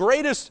story, the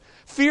greatest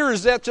fear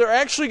is that they're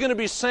actually going to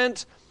be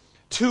sent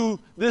to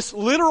this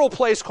literal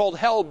place called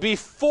hell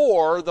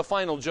before the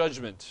final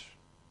judgment.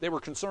 They were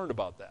concerned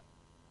about that.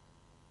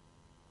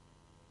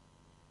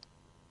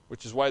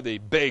 Which is why they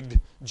begged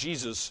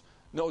Jesus,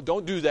 no,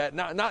 don't do that.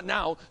 Not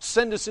now.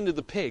 Send us into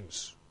the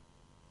pigs.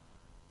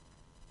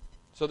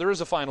 So there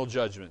is a final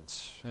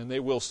judgment, and they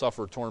will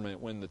suffer torment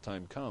when the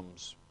time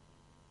comes.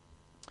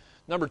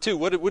 Number two,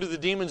 what do the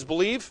demons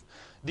believe?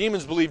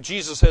 Demons believe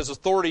Jesus has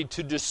authority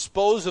to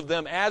dispose of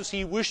them as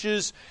He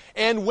wishes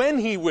and when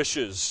He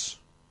wishes.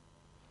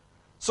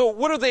 So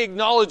what are they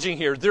acknowledging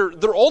here?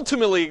 They're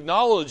ultimately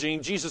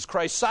acknowledging Jesus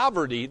Christ's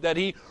sovereignty, that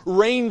He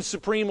reigns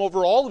supreme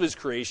over all of His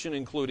creation,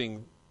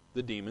 including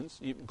the demons,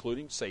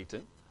 including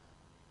Satan.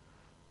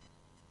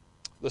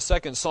 The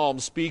second psalm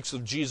speaks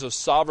of Jesus'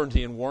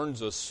 sovereignty and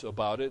warns us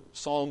about it.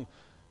 Psalm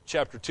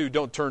chapter 2,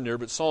 don't turn there,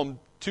 but Psalm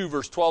 2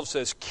 verse 12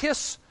 says,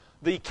 "Kiss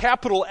the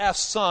capital S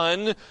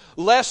Son,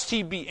 lest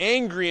He be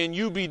angry and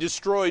you be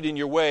destroyed in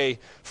your way,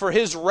 for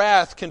His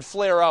wrath can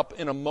flare up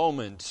in a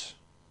moment.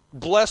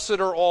 Blessed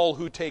are all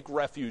who take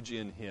refuge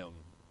in Him."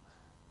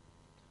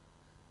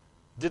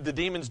 Did the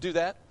demons do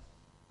that?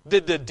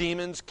 Did the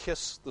demons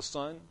kiss the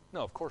Son?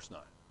 No, of course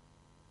not.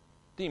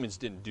 Demons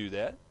didn't do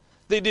that.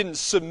 They didn't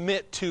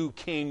submit to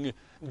King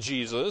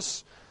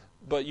Jesus,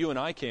 but you and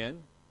I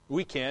can.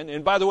 We can.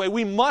 And by the way,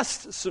 we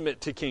must submit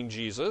to King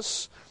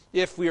Jesus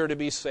if we are to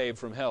be saved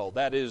from hell.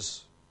 That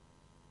is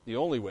the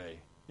only way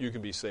you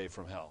can be saved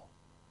from hell.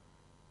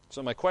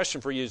 So my question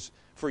for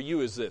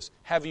you is this.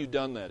 Have you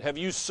done that? Have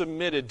you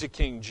submitted to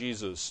King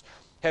Jesus?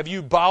 Have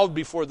you bowed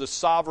before the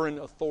sovereign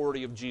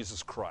authority of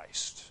Jesus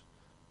Christ?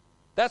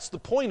 That's the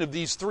point of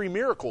these three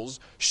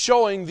miracles,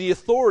 showing the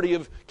authority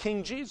of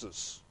King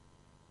Jesus.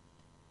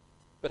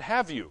 But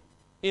have you,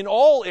 in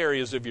all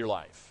areas of your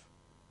life,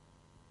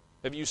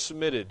 have you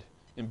submitted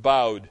and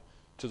bowed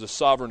to the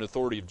sovereign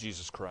authority of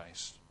Jesus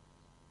Christ?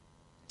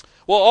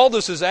 Well, all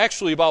this is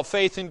actually about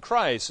faith in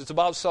Christ. It's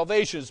about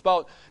salvation. It's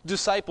about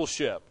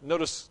discipleship.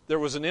 Notice there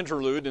was an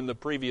interlude in the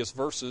previous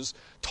verses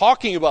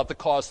talking about the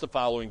cost of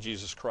following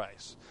Jesus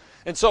Christ.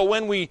 And so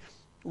when we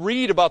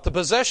read about the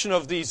possession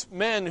of these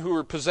men who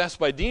were possessed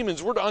by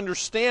demons, we're to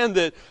understand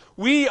that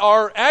we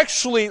are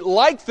actually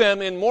like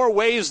them in more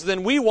ways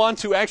than we want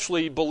to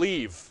actually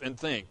believe and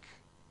think.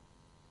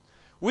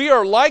 We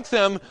are like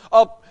them,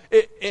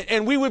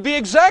 and we would be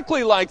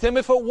exactly like them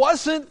if it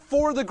wasn't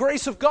for the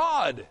grace of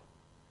God.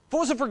 If it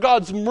wasn't for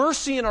God's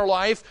mercy in our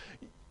life,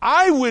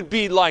 I would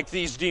be like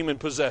these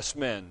demon-possessed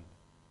men.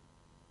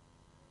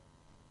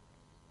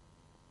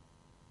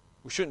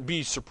 We shouldn't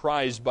be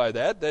surprised by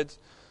that.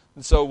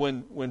 And so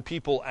when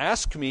people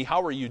ask me,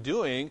 how are you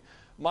doing?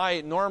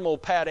 My normal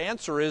pat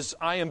answer is,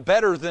 I am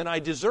better than I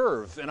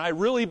deserve. And I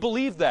really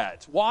believe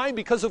that. Why?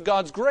 Because of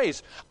God's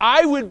grace.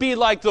 I would be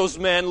like those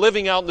men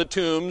living out in the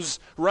tombs,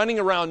 running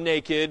around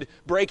naked,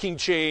 breaking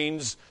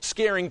chains,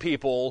 scaring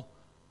people,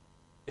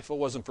 if it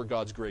wasn't for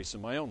God's grace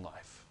in my own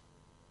life.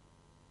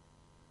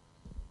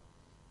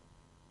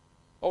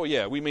 Oh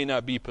yeah, we may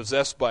not be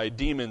possessed by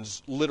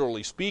demons,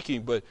 literally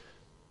speaking, but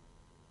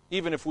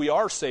even if we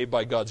are saved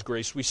by God's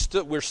grace,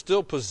 we're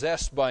still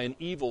possessed by an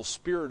evil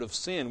spirit of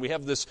sin. We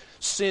have this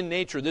sin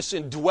nature, this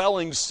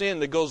indwelling sin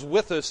that goes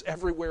with us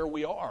everywhere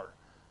we are.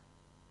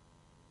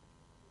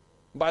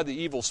 By the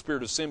evil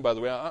spirit of sin, by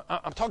the way,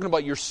 I'm talking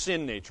about your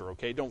sin nature,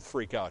 okay? Don't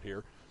freak out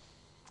here.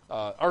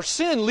 Our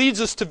sin leads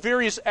us to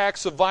various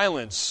acts of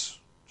violence,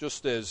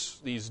 just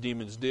as these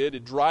demons did.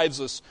 It drives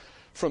us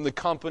from the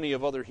company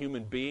of other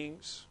human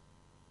beings.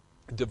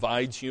 It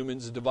divides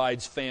humans, it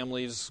divides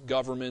families,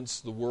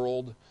 governments, the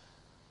world.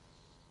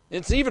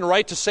 It's even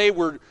right to say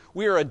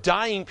we are a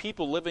dying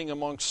people living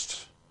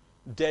amongst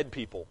dead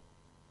people,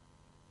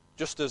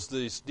 just as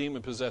these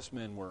demon-possessed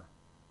men were.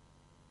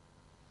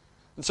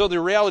 And so the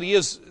reality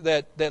is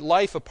that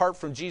life apart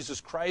from Jesus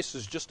Christ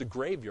is just a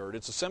graveyard.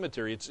 It's a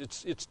cemetery.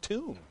 It's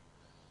tomb.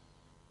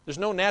 There's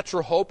no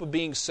natural hope of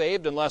being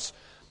saved unless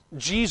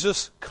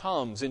Jesus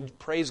comes, and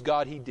praise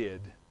God He did.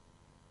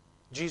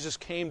 Jesus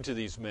came to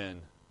these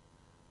men.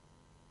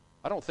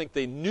 I don't think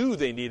they knew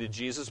they needed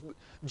Jesus.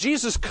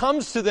 Jesus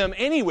comes to them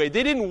anyway.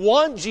 They didn't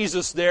want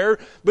Jesus there,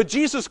 but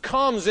Jesus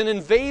comes and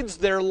invades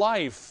their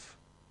life.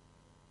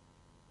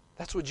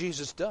 That's what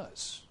Jesus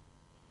does.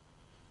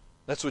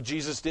 That's what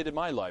Jesus did in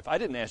my life. I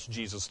didn't ask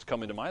Jesus to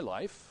come into my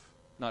life,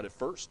 not at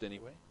first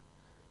anyway.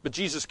 But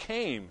Jesus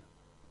came.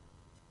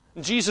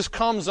 And Jesus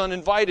comes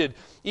uninvited.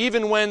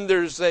 Even when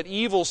there's that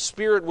evil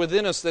spirit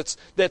within us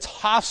that's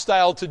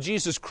hostile to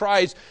Jesus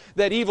Christ,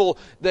 that evil,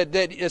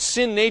 that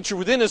sin nature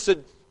within us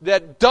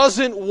that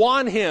doesn't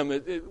want Him.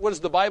 What does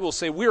the Bible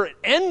say? We're at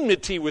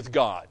enmity with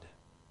God.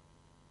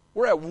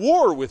 We're at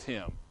war with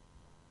Him.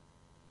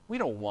 We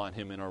don't want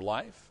Him in our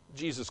life.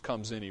 Jesus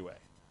comes anyway.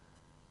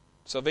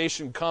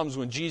 Salvation comes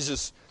when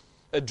Jesus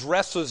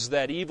addresses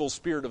that evil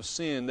spirit of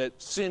sin,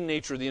 that sin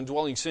nature, the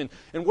indwelling sin.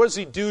 And what does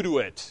he do to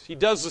it? He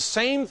does the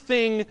same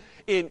thing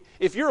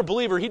if you're a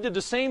believer, he did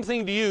the same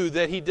thing to you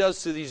that he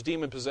does to these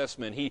demon-possessed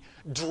men. He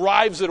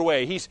drives it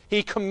away.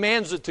 He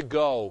commands it to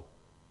go,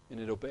 and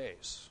it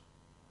obeys.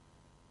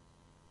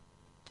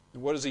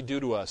 And what does he do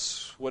to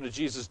us? What did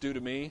Jesus do to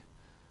me?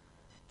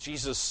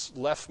 Jesus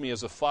left me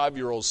as a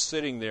 5-year-old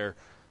sitting there,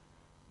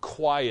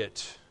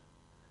 quiet,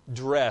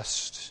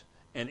 dressed,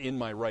 and in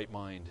my right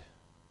mind.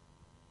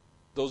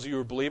 Those of you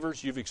who are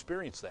believers, you've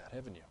experienced that,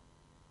 haven't you?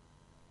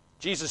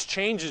 Jesus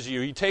changes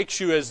you. He takes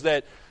you as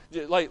that,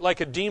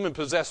 like a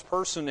demon-possessed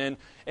person,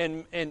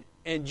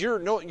 and you're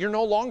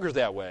no longer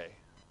that way.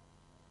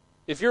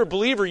 If you're a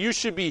believer, you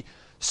should be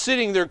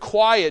sitting there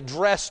quiet,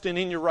 dressed, and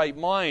in your right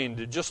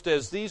mind, just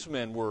as these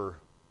men were.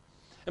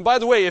 And by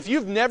the way, if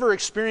you've never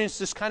experienced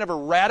this kind of a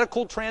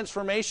radical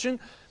transformation,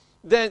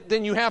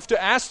 then you have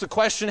to ask the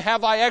question,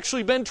 have I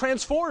actually been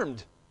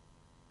transformed?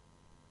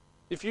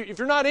 If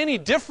you're not any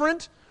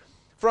different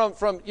from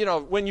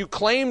when you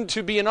claim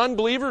to be an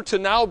unbeliever to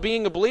now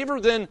being a believer,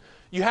 then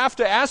you have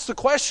to ask the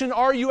question,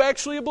 are you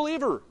actually a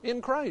believer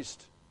in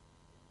Christ?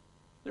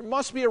 There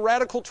must be a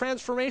radical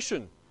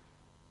transformation.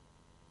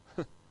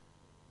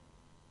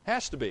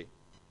 Has to be.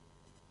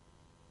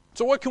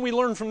 So what can we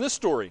learn from this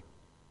story?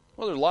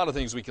 Well, there's a lot of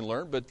things we can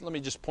learn, but let me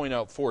just point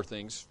out 4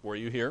 things for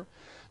you here.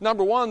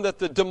 Number 1, that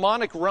the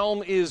demonic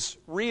realm is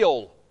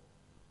real.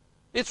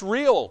 It's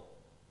real.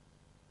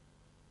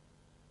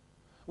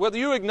 Whether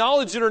you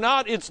acknowledge it or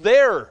not, it's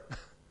there.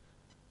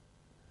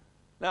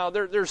 Now,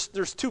 there's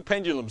 2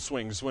 pendulum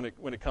swings when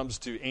it comes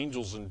to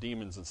angels and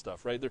demons and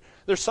stuff, right?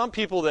 There's some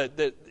people that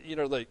they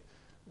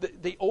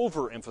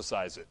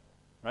overemphasize it,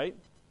 right?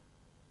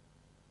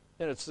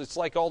 And it's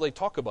like all they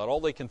talk about,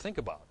 all they can think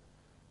about.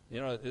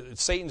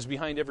 Satan's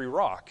behind every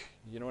rock.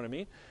 You know what I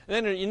mean?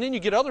 And then you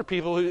get other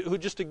people who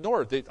just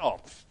ignore it.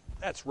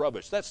 That's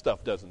rubbish. That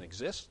stuff doesn't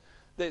exist.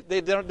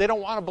 They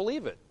don't want to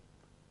believe it.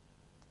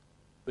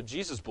 But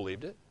Jesus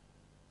believed it.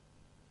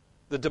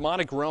 The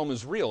demonic realm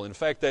is real. In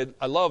fact,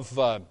 I love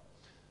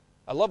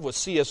what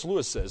C.S.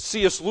 Lewis says.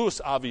 C.S.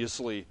 Lewis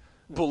obviously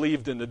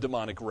believed in the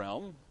demonic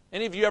realm.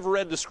 Any of you ever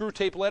read the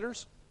Screwtape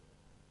Letters?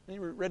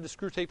 Anyone read the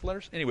Screwtape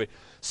Letters? Anyway,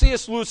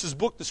 C.S. Lewis's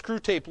book, The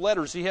Screwtape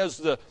Letters, he has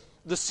the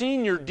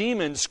senior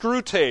demon,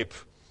 Screwtape,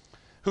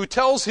 who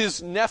tells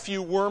his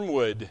nephew,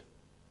 Wormwood,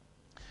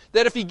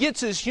 that if he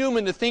gets his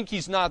human to think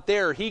he's not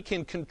there, he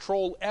can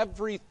control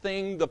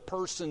everything the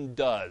person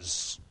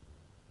does.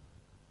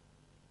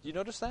 Do you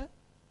notice that?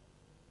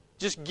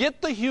 Just get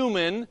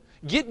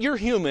your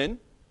human,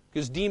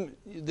 because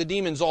the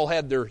demons all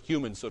had their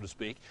human, so to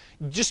speak.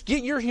 Just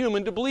get your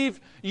human to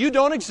believe you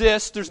don't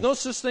exist, there's no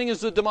such thing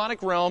as the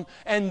demonic realm,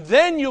 and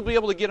then you'll be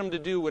able to get them to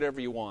do whatever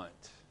you want.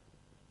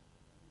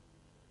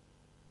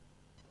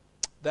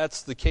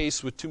 That's the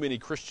case with too many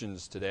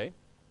Christians today.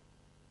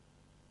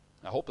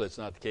 I hope that's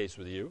not the case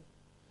with you.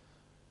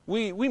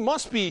 We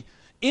must be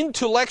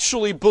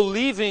intellectually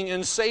believing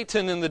in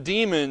Satan and the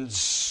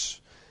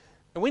demons.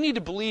 And we need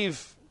to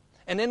believe,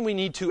 and then we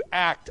need to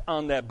act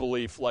on that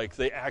belief like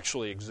they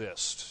actually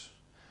exist.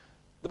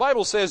 The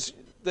Bible says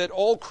that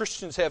all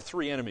Christians have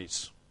 3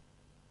 enemies.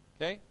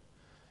 Okay?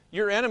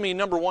 Your enemy,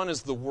 number 1,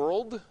 is the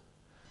world.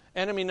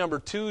 Enemy number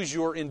 2 is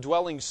your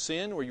indwelling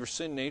sin, or your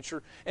sin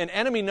nature. And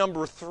enemy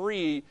number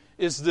 3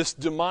 is this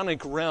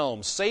demonic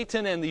realm.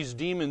 Satan and these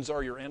demons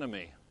are your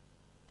enemy.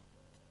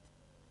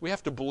 We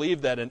have to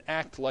believe that and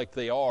act like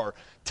they are.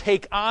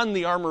 Take on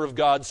the armor of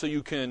God so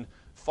you can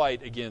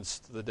fight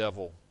against the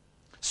devil.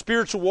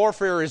 Spiritual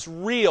warfare is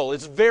real.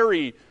 It's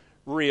very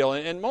real.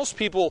 And most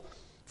people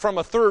from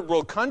a third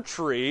world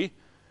country,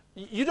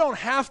 you don't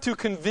have to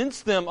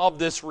convince them of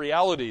this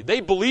reality.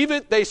 They believe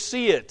it. They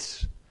see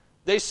it.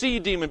 They see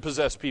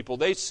demon-possessed people.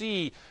 They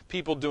see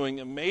people doing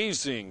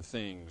amazing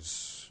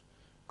things,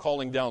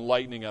 calling down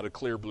lightning out of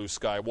clear blue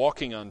sky,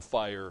 walking on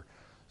fire,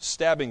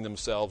 stabbing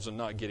themselves and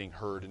not getting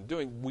hurt, and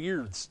doing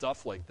weird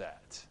stuff like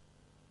that.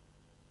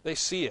 They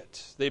see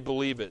it. They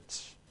believe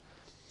it.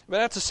 But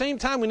at the same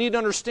time, we need to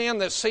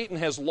understand that Satan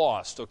has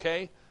lost,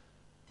 okay?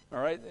 All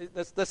right?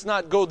 Let's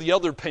not go the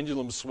other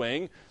pendulum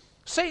swing.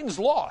 Satan's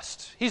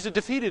lost. He's a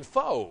defeated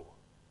foe.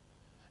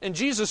 And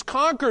Jesus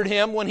conquered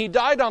him when he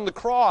died on the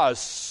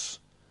cross.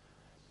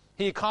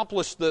 He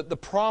accomplished the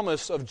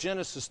promise of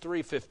Genesis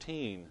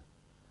 3:15,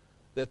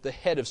 that the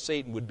head of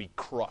Satan would be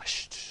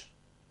crushed.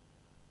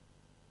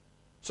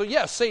 So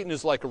yes, Satan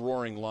is like a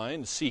roaring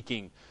lion,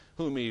 seeking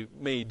whom he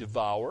may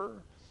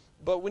devour.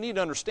 But we need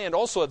to understand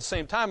also at the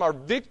same time, our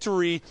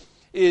victory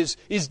is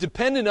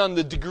dependent on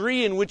the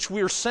degree in which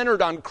we are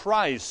centered on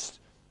Christ.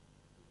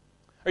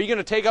 Are you going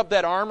to take up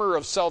that armor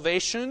of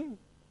salvation?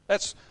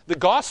 That's the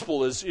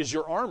gospel is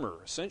your armor,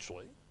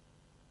 essentially.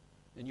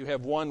 And you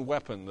have one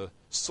weapon, the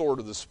sword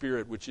of the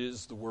Spirit, which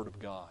is the Word of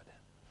God.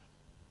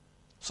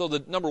 So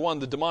number 1,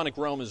 the demonic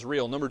realm is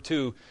real. Number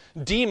 2,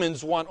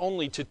 demons want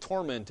only to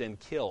torment and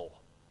kill.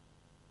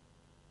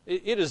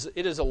 It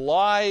is a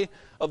lie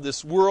of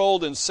this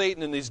world and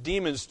Satan and these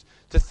demons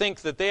to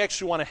think that they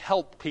actually want to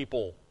help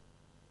people.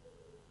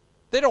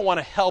 They don't want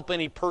to help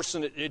any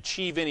person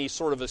achieve any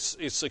sort of a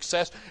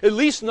success, at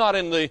least not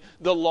in the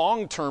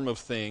long term of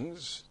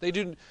things. They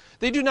do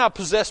not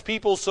possess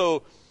people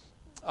so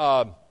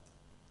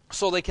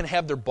they can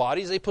have their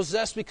bodies. They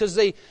possess because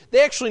they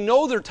actually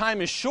know their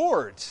time is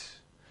short.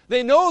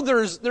 They know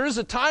there is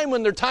a time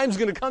when their time's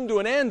going to come to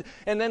an end,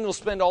 and then they'll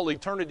spend all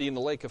eternity in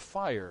the lake of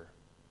fire.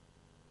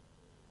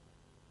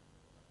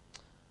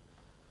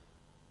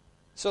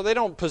 So they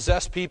don't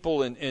possess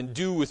people and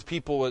do with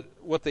people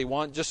what they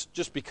want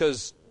just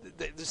because.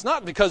 It's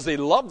not because they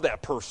love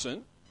that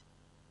person.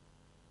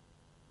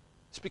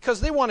 It's because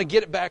they want to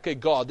get it back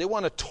at God. They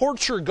want to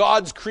torture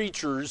God's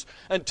creatures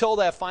until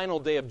that final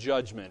day of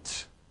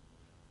judgment.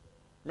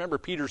 Remember,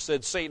 Peter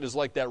said Satan is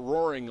like that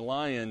roaring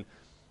lion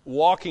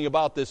walking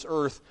about this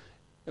earth.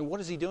 And what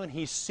is he doing?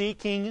 He's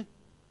seeking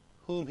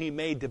whom he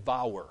may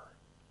devour.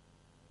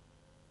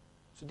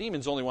 So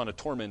demons only want to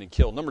torment and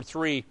kill. Number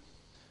 3,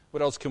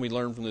 what else can we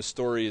learn from this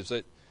story is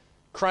that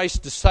Christ's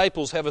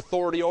disciples have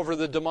authority over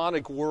the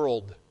demonic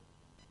world.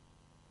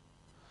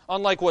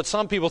 Unlike what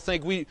some people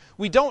think,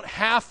 we don't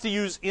have to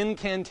use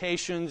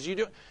incantations.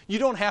 You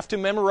don't have to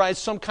memorize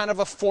some kind of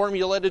a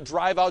formula to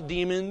drive out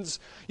demons.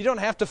 You don't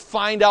have to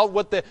find out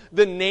what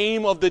the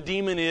name of the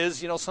demon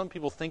is. Some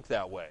people think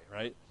that way,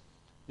 right?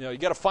 You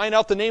got to find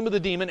out the name of the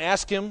demon,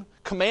 ask him,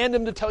 command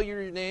him to tell you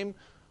your name,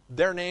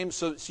 their name,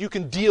 so you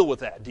can deal with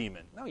that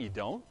demon. No, you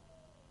don't.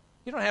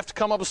 You don't have to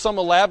come up with some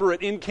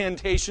elaborate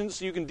incantation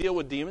so you can deal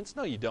with demons.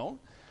 No, you don't.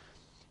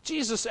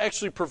 Jesus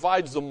actually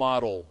provides the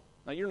model.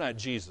 Now, you're not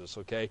Jesus,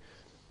 okay?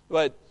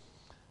 But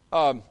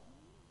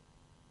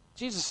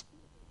Jesus,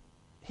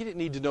 he didn't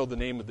need to know the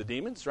name of the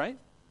demons, right?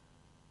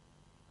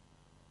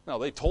 No,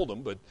 they told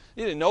him, but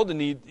he didn't know the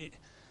need.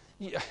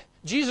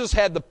 Jesus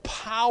had the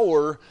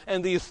power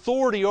and the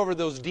authority over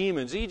those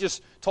demons. He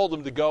just told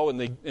them to go, and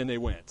they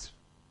went.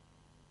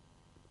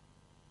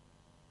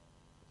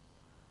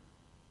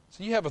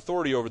 So you have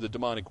authority over the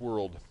demonic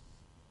world,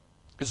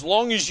 as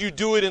long as you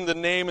do it in the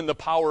name and the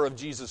power of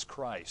Jesus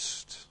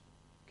Christ.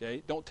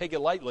 Okay? Don't take it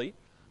lightly.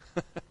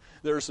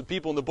 There are some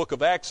people in the book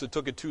of Acts that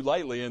took it too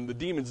lightly, and the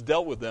demons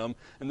dealt with them,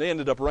 and they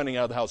ended up running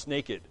out of the house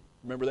naked.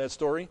 Remember that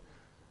story?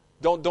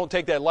 Don't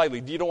take that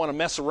lightly. You don't want to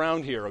mess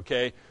around here,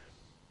 okay?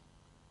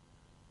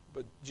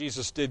 But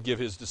Jesus did give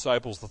his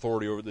disciples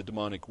authority over the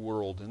demonic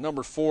world. And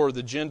number 4,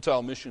 the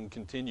Gentile mission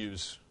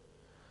continues.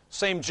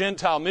 Same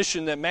Gentile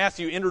mission that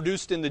Matthew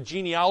introduced in the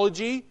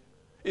genealogy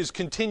is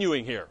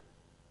continuing here.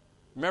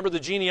 Remember the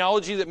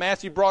genealogy that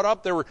Matthew brought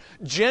up? There were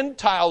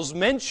Gentiles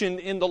mentioned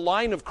in the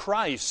line of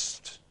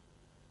Christ.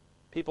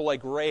 People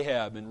like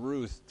Rahab and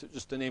Ruth,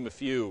 just to name a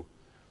few.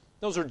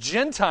 Those are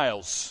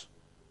Gentiles.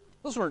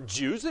 Those weren't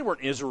Jews. They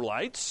weren't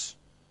Israelites.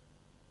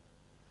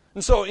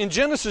 And so in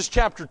Genesis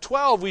chapter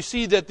 12, we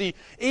see that the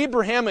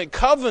Abrahamic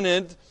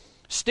covenant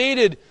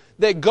stated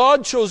that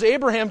God chose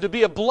Abraham to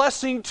be a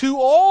blessing to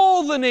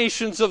all the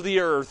nations of the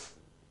earth.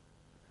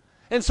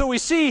 And so we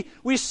see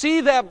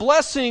that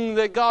blessing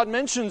that God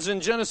mentions in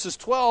Genesis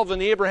 12 in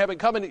the Abrahamic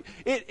covenant.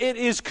 It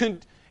is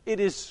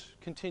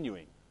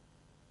continuing.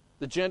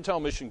 The Gentile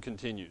mission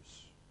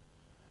continues.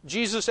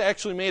 Jesus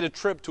actually made a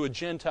trip to a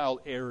Gentile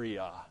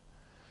area.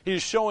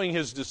 He's showing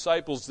his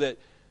disciples that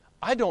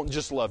I don't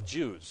just love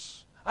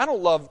Jews. I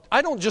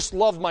don't just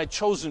love my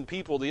chosen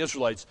people, the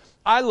Israelites.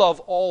 I love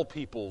all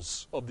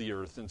peoples of the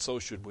earth, and so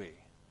should we.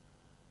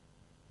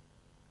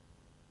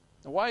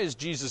 Now, why is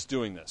Jesus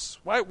doing this?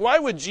 Why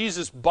would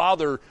Jesus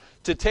bother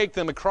to take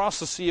them across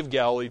the Sea of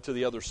Galilee to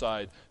the other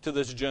side, to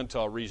this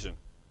Gentile region?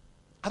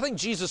 I think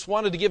Jesus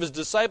wanted to give his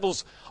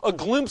disciples a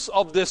glimpse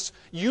of this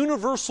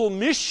universal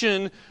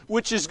mission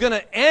which is going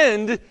to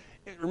end.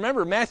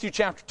 Remember, Matthew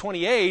chapter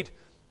 28,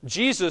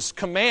 Jesus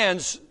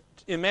commands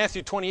in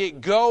Matthew 28,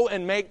 go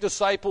and make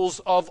disciples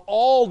of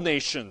all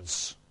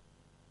nations.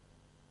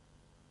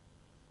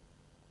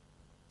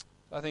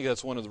 I think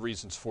that's one of the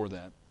reasons for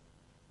that.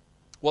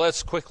 Well,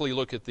 let's quickly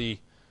look at the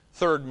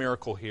third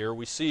miracle here.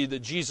 We see that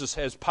Jesus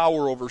has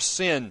power over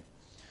sin.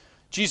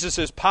 Jesus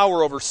has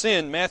power over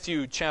sin.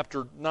 Matthew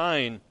chapter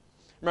 9.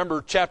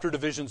 Remember, chapter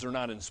divisions are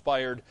not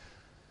inspired.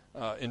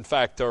 In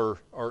fact, our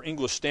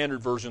English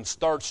Standard Version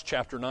starts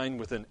chapter 9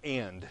 with an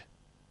and.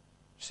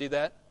 See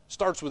that?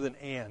 Starts with an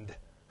and.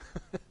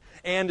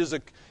 And is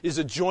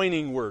a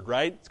joining word,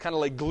 right? It's kind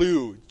of like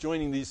glue,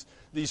 joining these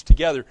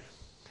together.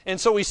 And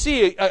so we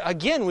see,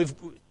 again,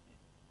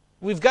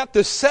 we've got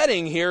this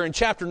setting here in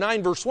chapter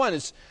 9, verse 1.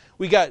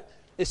 It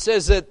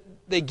says that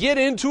they get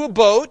into a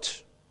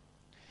boat.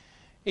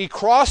 He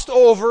crossed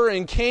over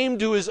and came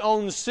to his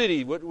own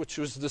city, which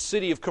was the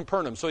city of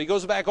Capernaum. So he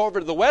goes back over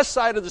to the west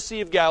side of the Sea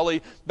of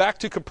Galilee, back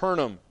to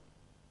Capernaum.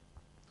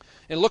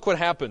 And look what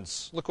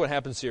happens. Look what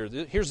happens here.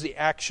 Here's the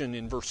action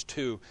in verse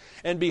 2.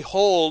 And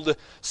behold,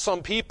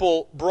 some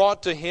people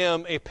brought to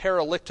him a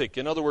paralytic.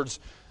 In other words,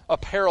 a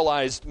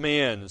paralyzed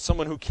man,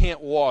 someone who can't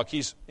walk.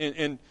 He's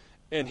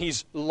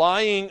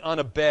lying on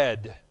a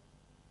bed.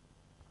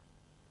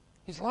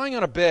 He's lying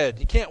on a bed.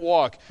 He can't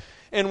walk.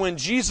 And when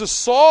Jesus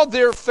saw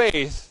their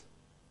faith,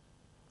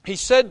 he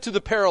said to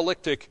the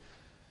paralytic,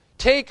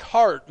 "Take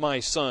heart, my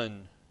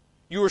son.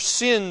 your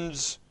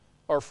sins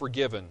are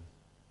forgiven.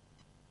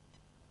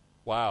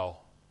 Wow.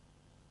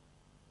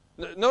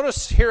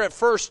 Notice here at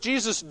first,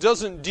 Jesus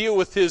doesn't deal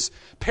with his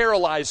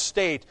paralyzed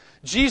state.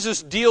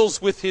 Jesus deals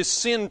with his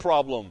sin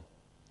problem.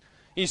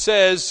 He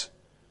says,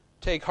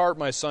 "Take heart,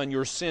 my son,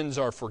 your sins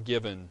are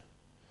forgiven."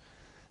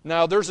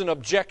 Now, there's an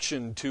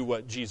objection to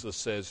what Jesus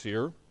says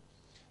here,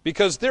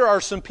 because there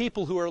are some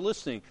people who are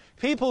listening,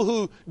 people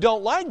who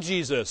don't like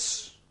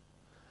Jesus,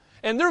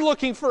 and they're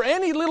looking for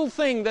any little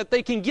thing that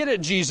they can get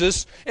at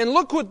Jesus, and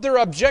look what their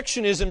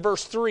objection is in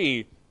verse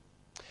 3.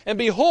 "And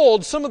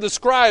behold, some of the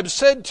scribes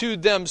said to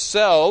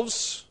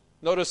themselves,"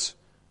 notice,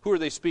 who are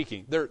they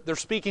speaking? They're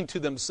speaking to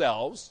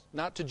themselves,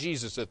 not to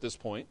Jesus at this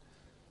point.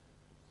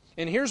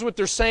 And here's what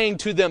they're saying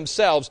to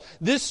themselves: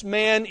 "This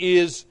man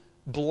is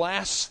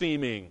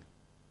blaspheming."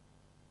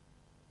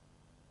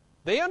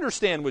 They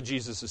understand what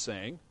Jesus is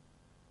saying,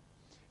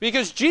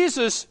 because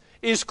Jesus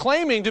is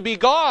claiming to be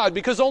God,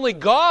 because only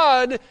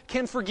God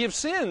can forgive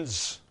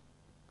sins.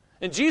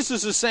 And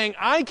Jesus is saying,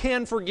 I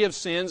can forgive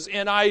sins,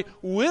 and I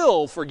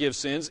will forgive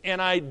sins,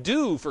 and I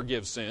do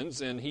forgive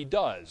sins, and He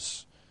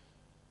does.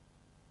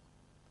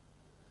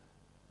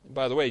 And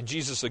by the way,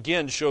 Jesus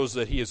again shows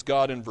that He is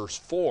God in verse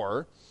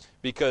 4,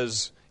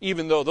 because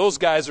even though those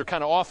guys are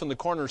kind of off in the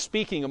corner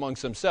speaking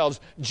amongst themselves,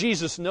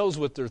 Jesus knows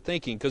what they're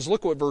thinking. Because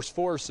look what verse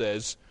 4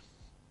 says.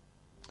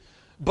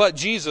 "But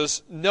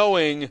Jesus,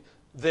 knowing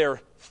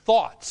their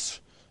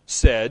thoughts,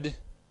 said,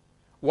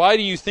 'Why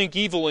do you think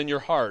evil in your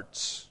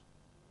hearts?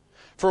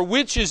 For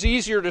which is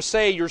easier to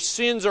say, your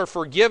sins are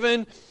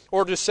forgiven,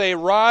 or to say,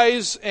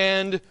 rise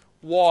and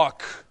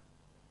walk?'"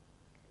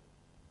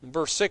 And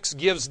verse 6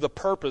 gives the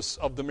purpose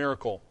of the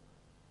miracle.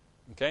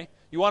 Okay?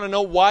 You want to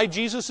know why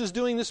Jesus is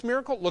doing this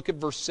miracle? Look at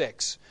verse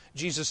 6.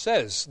 Jesus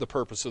says the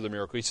purpose of the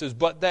miracle. He says,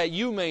 "But that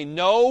you may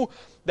know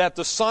that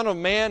the Son of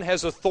Man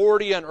has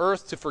authority on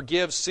earth to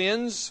forgive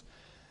sins,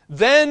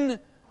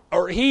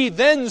 he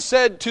then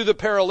said to the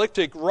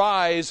paralytic,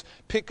 'Rise,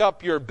 pick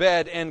up your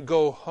bed, and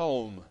go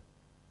home.'"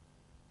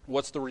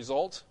 What's the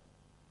result?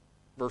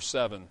 Verse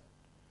 7.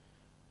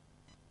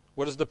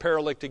 What does the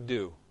paralytic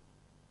do?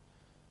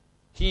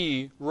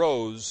 He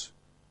rose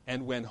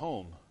and went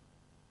home.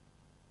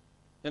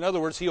 In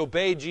other words, he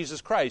obeyed Jesus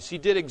Christ. He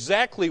did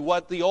exactly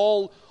what the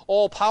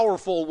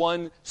all-powerful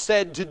one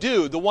said to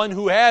do. The one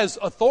who has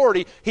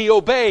authority, he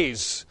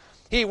obeys.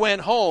 He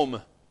went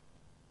home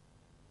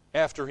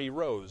after he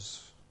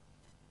rose.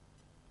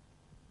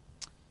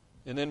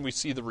 And then we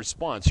see the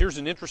response. Here's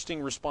an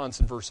interesting response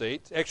in verse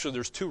 8. Actually,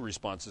 there's two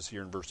responses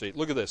here in verse 8.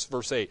 Look at this,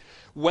 verse 8.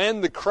 "When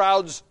the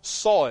crowds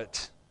saw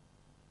it,"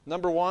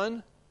 number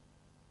one,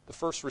 the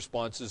first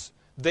response is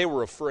they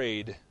were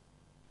afraid.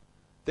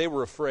 They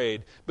were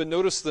afraid. But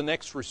notice the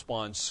next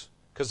response,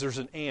 because there's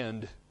an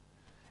and.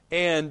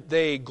 "And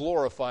they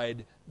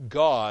glorified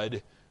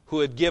God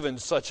who had given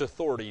such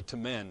authority to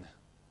men."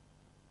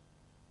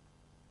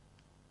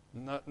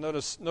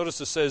 Notice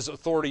it says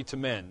authority to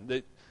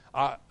men.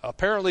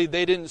 Apparently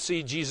they didn't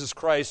see Jesus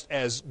Christ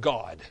as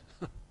God,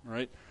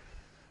 right?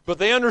 But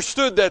they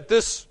understood that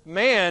this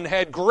man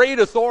had great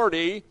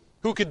authority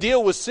who could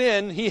deal with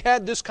sin. He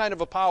had this kind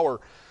of a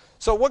power.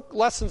 So what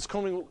lessons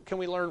can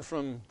we learn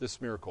from this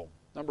miracle?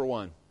 Number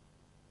one,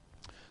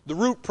 the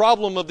root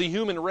problem of the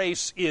human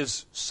race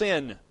is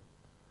sin.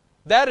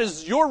 That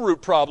is your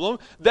root problem.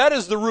 That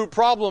is the root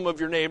problem of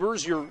your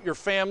neighbors, your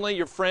family,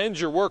 your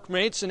friends, your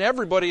workmates, and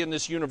everybody in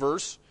this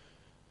universe.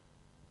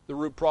 The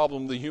root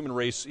problem of the human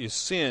race is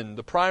sin.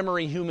 The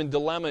primary human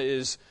dilemma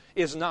is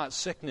not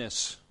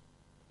sickness.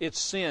 It's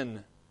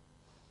sin.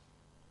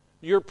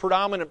 Your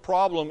predominant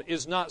problem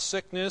is not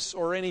sickness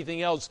or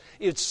anything else.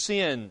 It's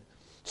sin.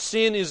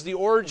 Sin is the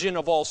origin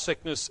of all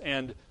sickness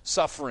and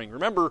suffering.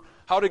 Remember,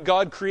 how did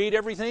God create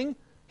everything?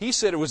 He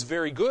said it was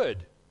very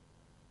good.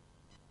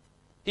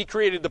 He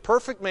created the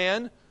perfect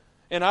man,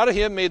 and out of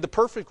him made the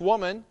perfect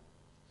woman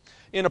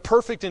in a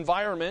perfect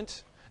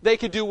environment. They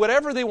could do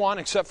whatever they want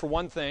except for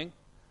one thing.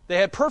 They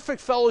had perfect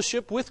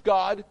fellowship with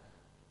God.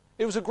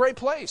 It was a great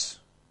place.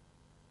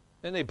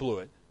 And they blew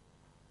it.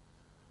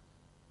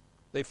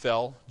 They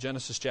fell,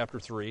 Genesis chapter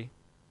 3.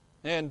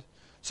 And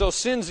so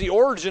sin's the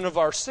origin of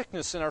our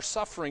sickness and our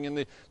suffering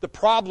and the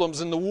problems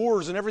and the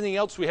wars and everything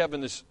else we have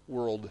in this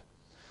world.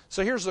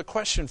 So here's the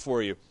question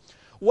for you.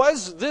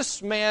 Was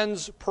this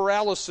man's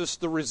paralysis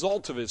the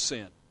result of his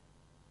sin?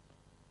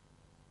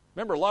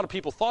 Remember, a lot of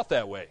people thought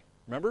that way.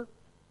 Remember?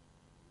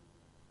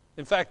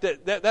 In fact,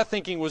 that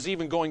thinking was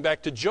even going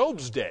back to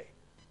Job's day.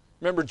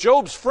 Remember,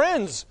 Job's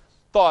friends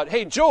thought,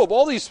 "Hey, Job,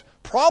 all these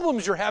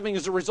problems you're having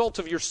is a result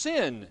of your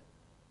sin.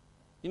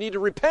 You need to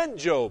repent,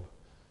 Job."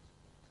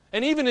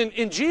 And even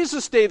in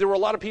Jesus' day, there were a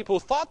lot of people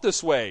who thought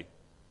this way.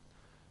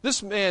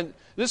 This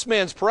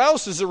man's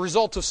paralysis is a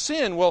result of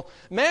sin. Well,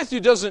 Matthew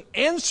doesn't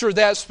answer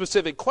that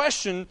specific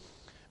question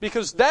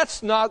because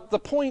that's not the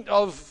point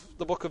of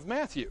the book of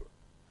Matthew.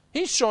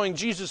 He's showing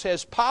Jesus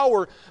has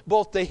power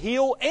both to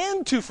heal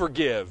and to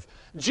forgive.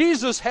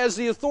 Jesus has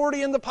the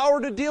authority and the power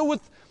to deal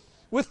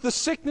with the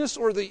sickness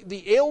or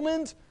the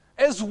ailment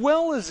as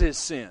well as his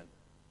sin.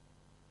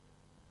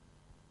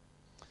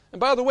 And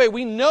by the way,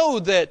 we know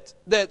that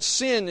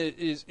sin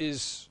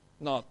is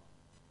not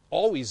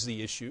always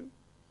the issue.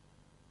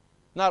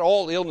 Not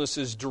all illness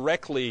is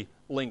directly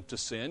linked to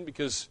sin,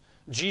 because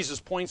Jesus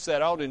points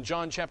that out in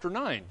John chapter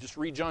 9. Just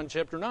read John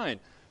chapter 9.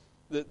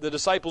 The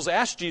disciples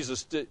asked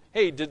Jesus,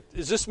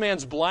 is this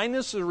man's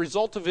blindness a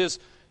result of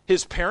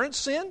his parents'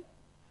 sin?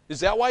 Is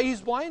that why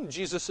he's blind?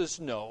 Jesus says,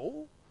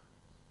 no.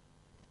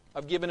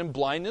 I've given him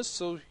blindness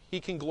so he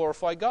can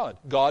glorify God.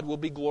 God will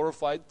be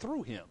glorified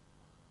through him.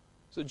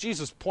 So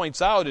Jesus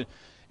points out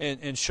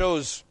and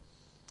shows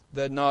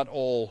that not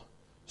all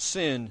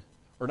sin,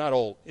 or not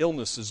all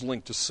illness is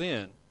linked to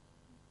sin.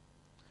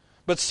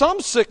 But some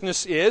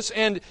sickness is,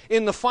 and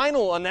in the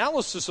final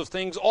analysis of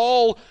things,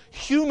 all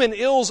human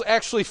ills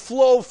actually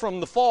flow from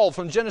the fall,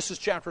 from Genesis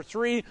chapter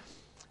 3,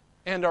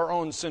 and our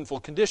own sinful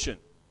condition.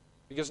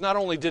 Because not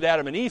only did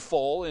Adam and Eve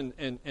fall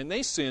and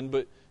they sinned,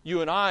 but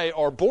you and I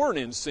are born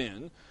in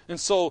sin. And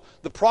so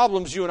the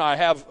problems you and I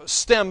have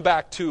stem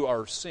back to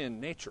our sin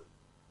nature.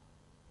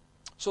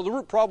 So the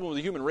root problem of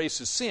the human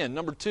race is sin.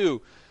 Number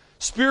 2,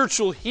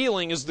 spiritual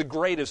healing is the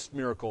greatest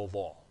miracle of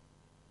all.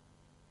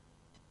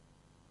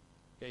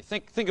 Okay,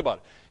 think about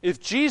it. If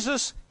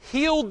Jesus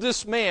healed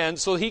this man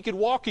so he could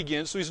walk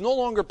again, so he's no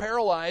longer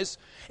paralyzed,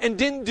 and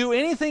didn't do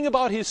anything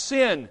about his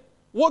sin,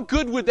 what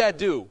good would that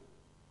do?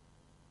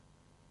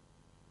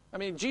 I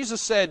mean,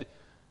 Jesus said,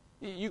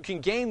 you can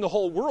gain the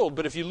whole world,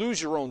 but if you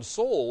lose your own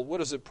soul, what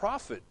does it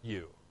profit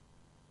you?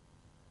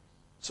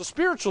 So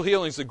spiritual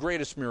healing is the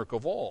greatest miracle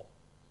of all.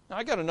 Now,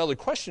 I got another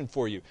question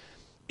for you.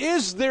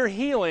 Is there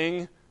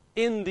healing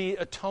in the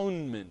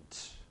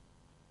atonement?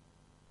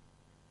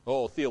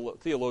 Oh,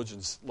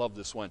 theologians love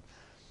this one.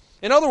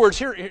 In other words,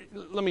 here,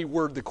 let me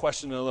word the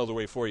question another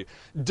way for you.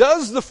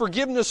 Does the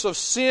forgiveness of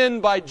sin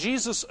by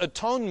Jesus'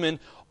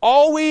 atonement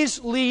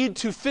always lead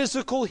to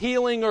physical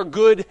healing or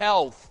good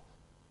health?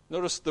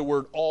 Notice the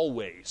word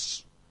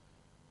always.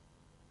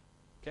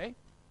 Okay?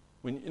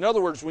 In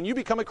other words, when you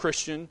become a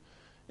Christian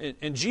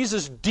and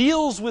Jesus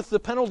deals with the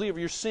penalty of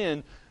your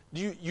sin,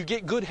 do you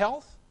get good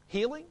health,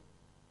 healing?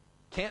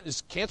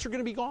 Is cancer going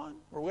to be gone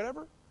or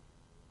whatever?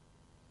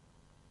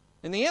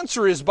 And the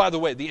answer is, by the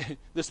way,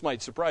 this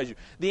might surprise you.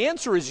 The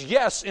answer is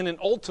yes in an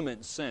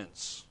ultimate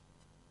sense.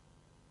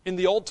 In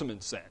the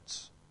ultimate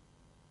sense.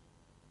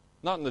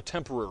 Not in the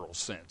temporal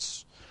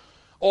sense.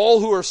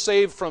 All who are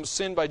saved from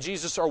sin by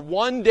Jesus are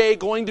one day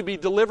going to be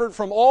delivered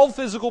from all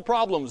physical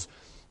problems,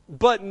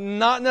 but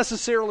not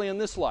necessarily in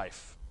this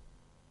life.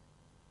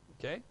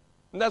 Okay?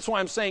 And that's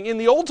why I'm saying, in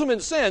the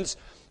ultimate sense,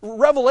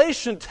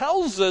 Revelation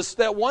tells us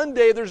that one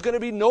day there's going to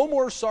be no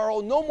more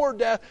sorrow, no more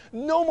death,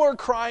 no more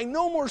crying,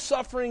 no more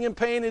suffering and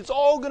pain. It's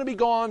all going to be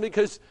gone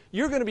because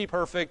you're going to be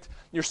perfect.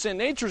 Your sin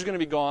nature is going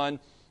to be gone.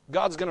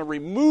 God's going to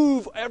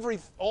remove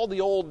all the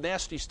old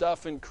nasty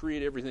stuff and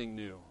create everything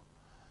new.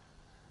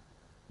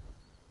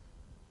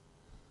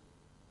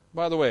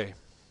 By the way,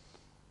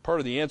 part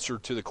of the answer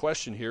to the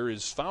question here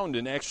is found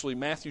in actually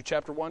Matthew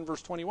chapter 1,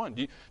 verse 21.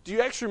 Do you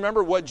actually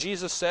remember what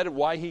Jesus said and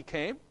why he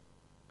came?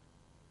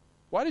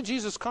 Why did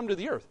Jesus come to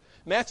the earth?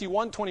 Matthew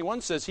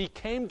 1:21 says he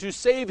came to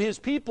save his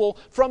people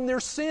from their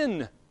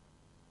sin.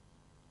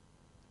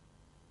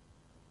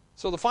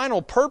 So the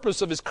final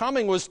purpose of his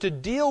coming was to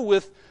deal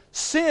with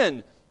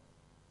sin.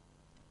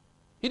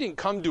 He didn't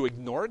come to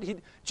ignore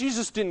it.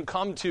 Jesus didn't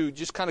come to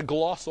just kind of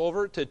gloss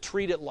over it, to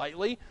treat it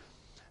lightly.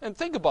 And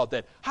think about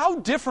that. How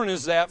different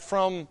is that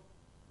from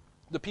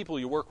the people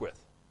you work with?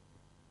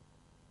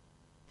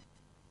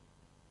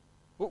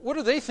 What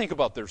do they think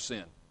about their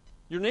sin?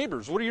 Your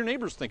neighbors. What do your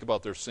neighbors think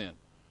about their sin?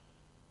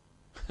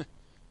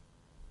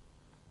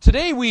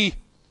 Today we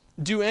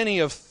do any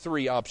of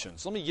 3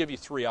 options. Let me give you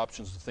 3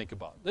 options to think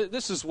about.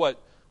 This is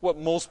what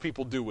most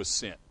people do with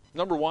sin.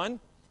 Number 1,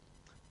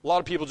 a lot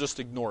of people just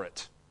ignore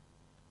it.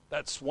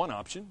 That's one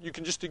option. You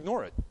can just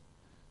ignore it.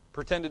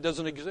 Pretend it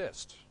doesn't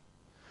exist.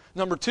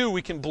 Number 2,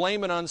 we can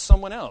blame it on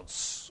someone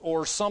else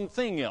or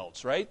something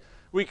else, right?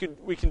 We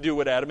can do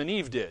what Adam and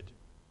Eve did.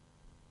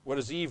 What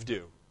does Eve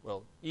do?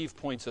 Well, Eve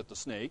points at the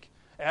snake.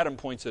 Adam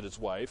points at his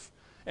wife,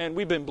 and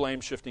we've been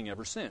blame shifting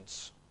ever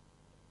since.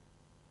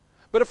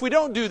 But if we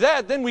don't do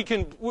that, then we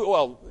can,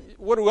 well,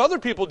 what do other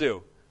people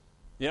do?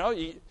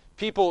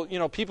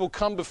 People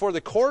come before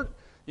the court,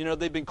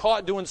 they've been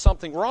caught doing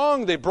something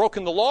wrong, they've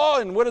broken the law,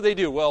 and what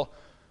do? Well,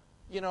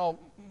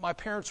 my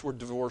parents were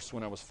divorced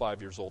when I was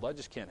 5 years old. I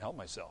just can't help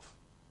myself.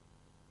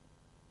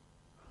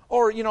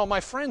 Or, my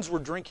friends were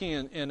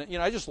drinking, and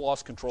I just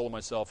lost control of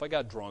myself. I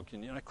got drunk,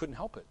 and I couldn't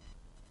help it.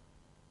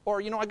 Or,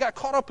 I got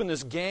caught up in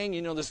this gang.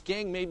 This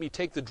gang made me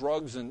take the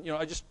drugs, and,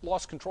 I just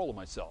lost control of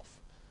myself.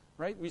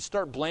 Right? We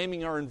start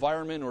blaming our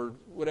environment or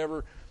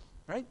whatever.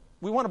 Right?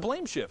 We want to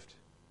blame shift.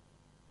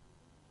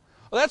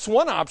 Well, that's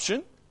one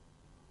option.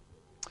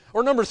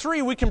 Or number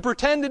 3, we can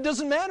pretend it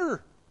doesn't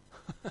matter.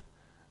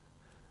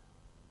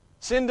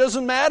 Sin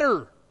doesn't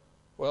matter.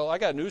 Well, I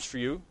got news for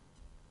you.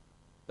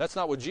 That's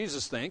not what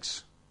Jesus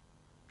thinks.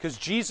 Because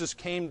Jesus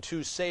came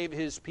to save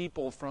his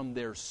people from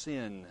their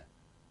sin.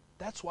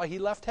 That's why he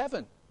left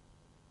heaven.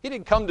 He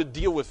didn't come to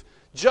deal with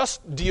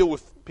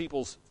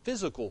people's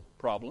physical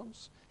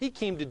problems. He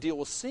came to deal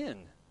with sin.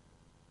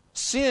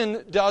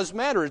 Sin does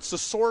matter. It's the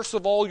source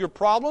of all your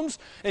problems,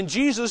 and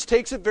Jesus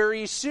takes it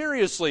very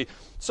seriously.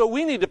 So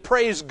we need to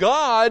praise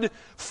God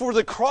for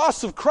the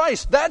cross of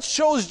Christ. That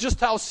shows just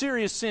how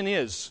serious sin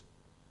is.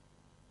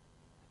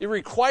 It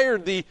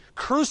required the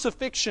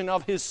crucifixion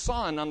of His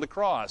Son on the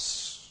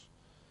cross.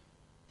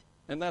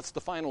 And that's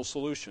the final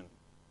solution.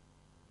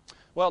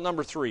 Well,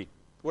 number 3,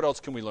 what else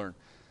can we learn?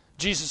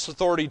 Jesus'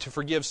 authority to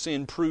forgive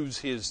sin proves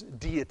His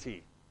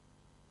deity.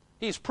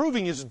 He's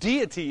proving His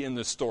deity in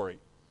this story.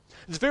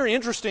 It's very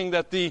interesting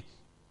that the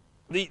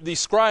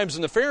scribes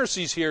and the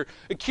Pharisees here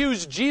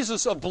accuse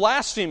Jesus of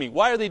blaspheming.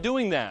 Why are they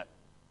doing that?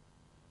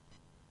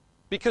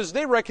 Because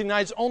they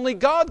recognize only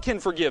God can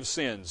forgive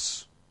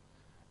sins.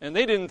 And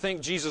they didn't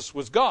think Jesus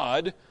was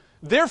God.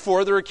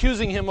 Therefore, they're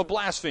accusing Him of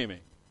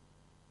blaspheming.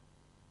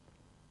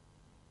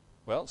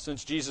 Well,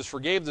 since Jesus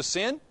forgave the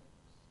sin,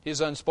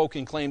 His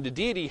unspoken claim to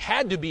deity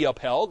had to be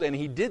upheld, and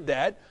He did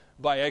that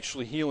by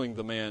actually healing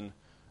the man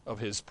of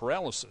his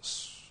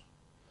paralysis.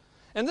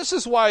 And this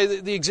is why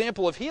the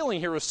example of healing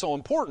here is so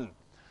important.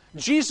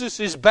 Jesus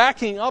is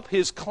backing up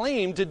His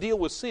claim to deal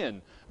with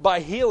sin by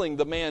healing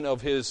the man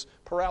of his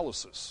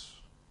paralysis.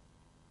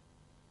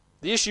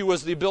 The issue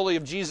was the ability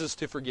of Jesus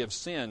to forgive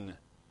sin.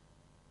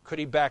 Could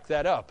He back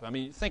that up? I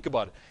mean, think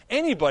about it.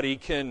 Anybody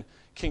can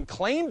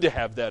claim to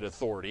have that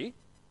authority,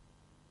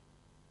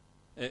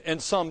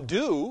 and some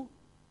do,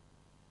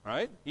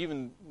 right?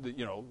 Even,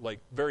 like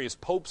various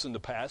popes in the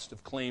past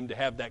have claimed to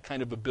have that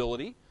kind of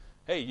ability.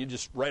 Hey, you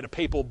just write a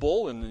papal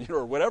bull and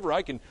or whatever.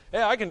 I can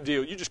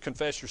deal. You just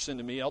confess your sin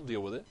to me. I'll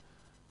deal with it.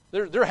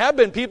 There have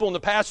been people in the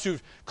past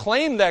who've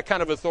claimed that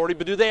kind of authority,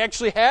 but do they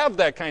actually have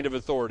that kind of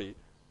authority?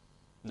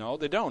 No,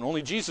 they don't.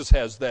 Only Jesus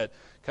has that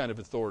kind of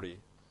authority.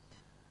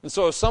 And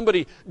so if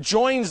somebody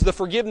joins the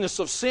forgiveness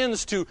of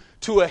sins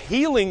to a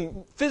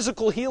healing,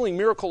 physical healing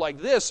miracle like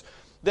this,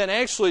 then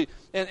actually,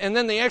 and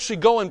then they actually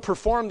go and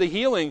perform the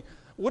healing,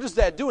 what is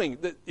that doing?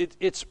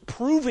 It's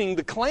proving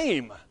the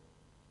claim.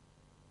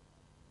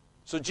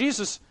 So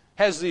Jesus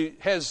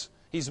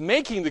he's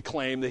making the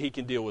claim that He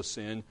can deal with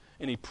sin,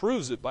 and He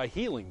proves it by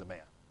healing the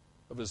man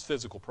of his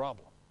physical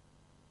problem.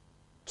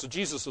 So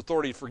Jesus'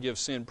 authority to forgive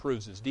sin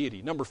proves His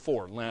deity. Number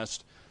 4, and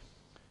last,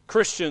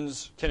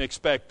 Christians can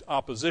expect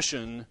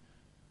opposition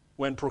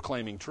when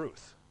proclaiming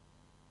truth.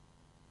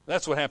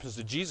 That's what happens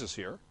to Jesus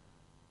here.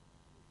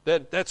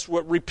 That's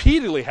what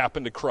repeatedly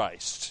happened to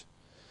Christ.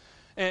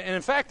 And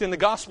in fact, in the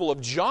Gospel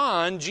of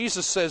John,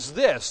 Jesus says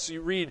this.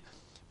 You read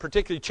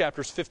particularly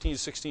chapters 15,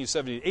 16,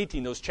 17,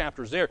 18, those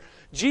chapters there.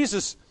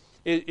 Jesus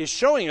is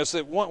showing us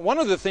that one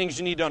of the things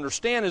you need to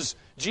understand is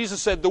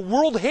Jesus said, the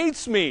world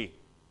hates me.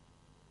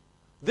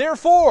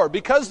 Therefore,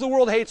 because the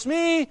world hates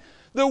me,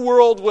 the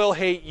world will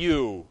hate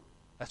you.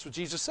 That's what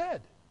Jesus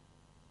said.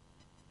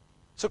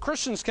 So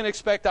Christians can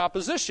expect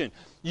opposition.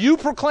 You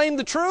proclaim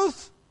the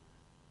truth,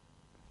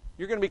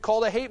 you're going to be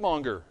called a hate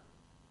monger.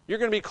 You're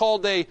going to be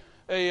called a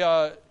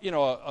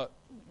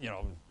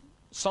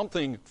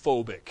something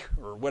phobic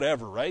or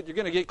whatever, right? You're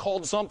going to get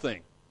called something.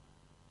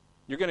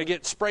 You're going to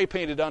get spray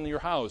painted on your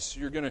house.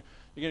 You're going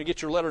to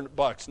get your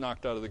letterbox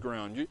knocked out of the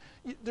ground.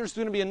 There's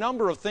going to be a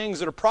number of things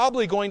that are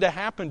probably going to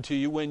happen to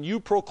you when you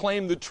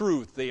proclaim the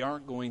truth. They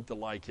aren't going to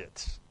like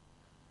it.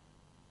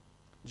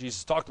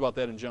 Jesus talked about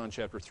that in John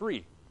chapter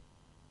 3.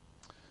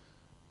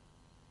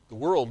 The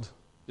world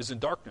is in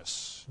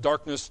darkness.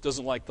 Darkness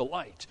doesn't like the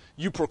light.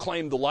 You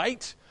proclaim the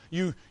light.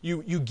 You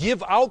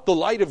give out the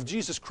light of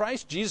Jesus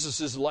Christ. Jesus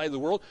is the light of the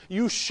world.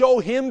 You show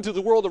Him to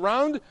the world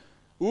around.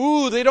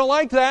 Ooh, they don't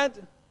like that.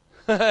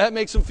 That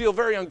makes them feel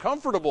very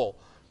uncomfortable.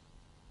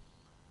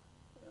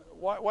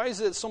 Why is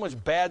it so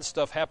much bad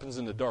stuff happens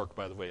in the dark,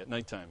 by the way, at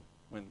nighttime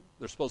when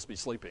they're supposed to be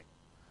sleeping?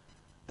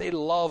 They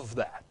love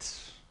that,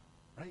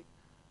 right?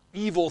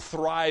 Evil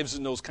thrives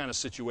in those kind of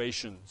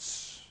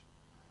situations.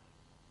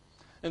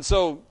 And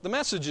so the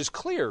message is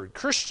clear.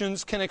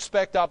 Christians can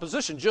expect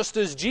opposition, just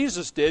as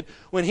Jesus did.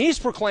 When He's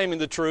proclaiming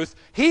the truth,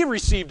 He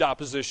received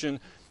opposition,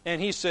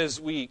 and He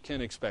says we can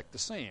expect the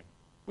same.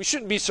 We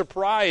shouldn't be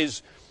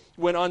surprised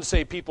when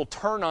unsaved people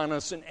turn on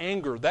us in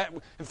anger.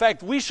 In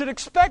fact, we should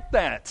expect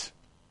that.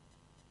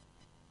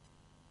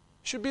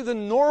 It should be the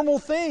normal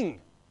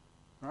thing.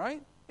 All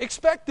right?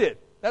 Expect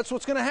it. That's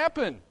what's going to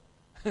happen.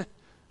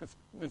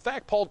 In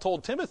fact, Paul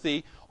told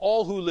Timothy,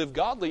 all who live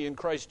godly in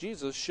Christ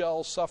Jesus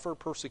shall suffer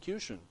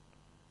persecution.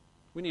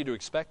 We need to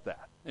expect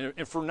that. And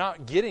if we're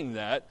not getting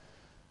that,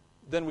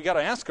 then we got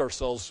to ask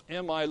ourselves,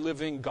 am I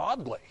living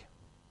godly?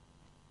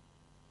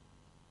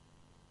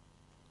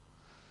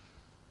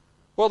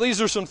 Well,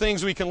 these are some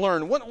things we can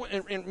learn.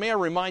 And may I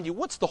remind you,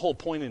 what's the whole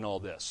point in all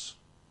this?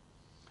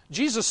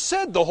 Jesus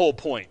said the whole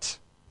point.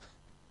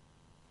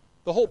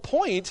 The whole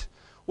point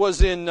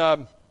was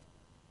in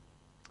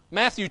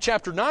Matthew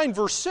chapter 9,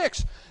 verse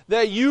 6,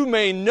 that you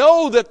may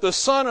know that the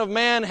Son of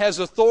Man has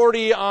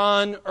authority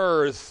on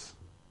earth.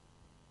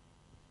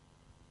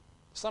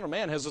 The Son of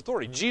Man has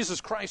authority. Jesus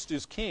Christ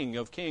is King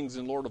of kings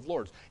and Lord of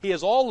lords. He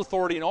has all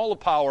authority and all the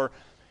power.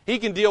 He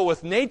can deal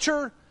with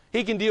nature.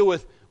 He can deal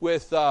with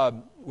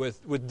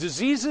with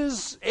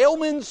diseases,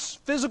 ailments,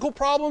 physical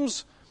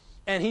problems,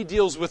 and He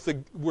deals with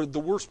the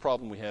worst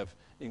problem we have,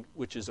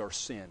 which is our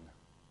sin.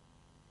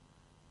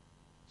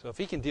 So if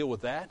He can deal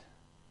with that,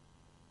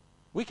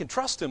 we can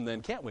trust Him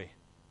then, can't we?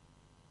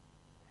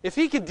 If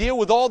He can deal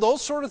with all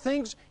those sort of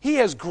things, He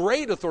has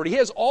great authority. He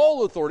has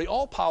all authority,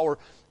 all power,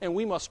 and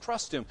we must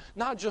trust Him,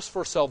 not just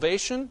for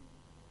salvation,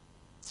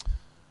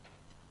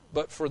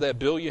 but for that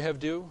bill you have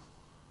due,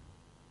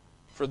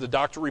 for the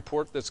doctor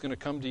report that's going to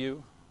come to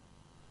you,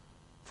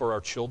 for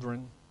our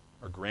children,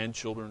 our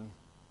grandchildren,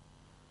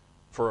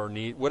 for our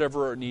need,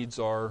 whatever our needs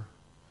are.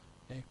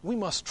 Okay? We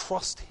must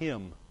trust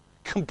Him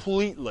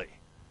completely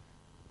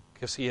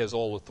because He has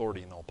all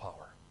authority and all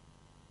power.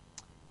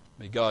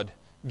 May God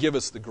give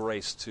us the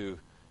grace to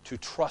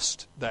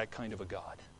trust that kind of a God.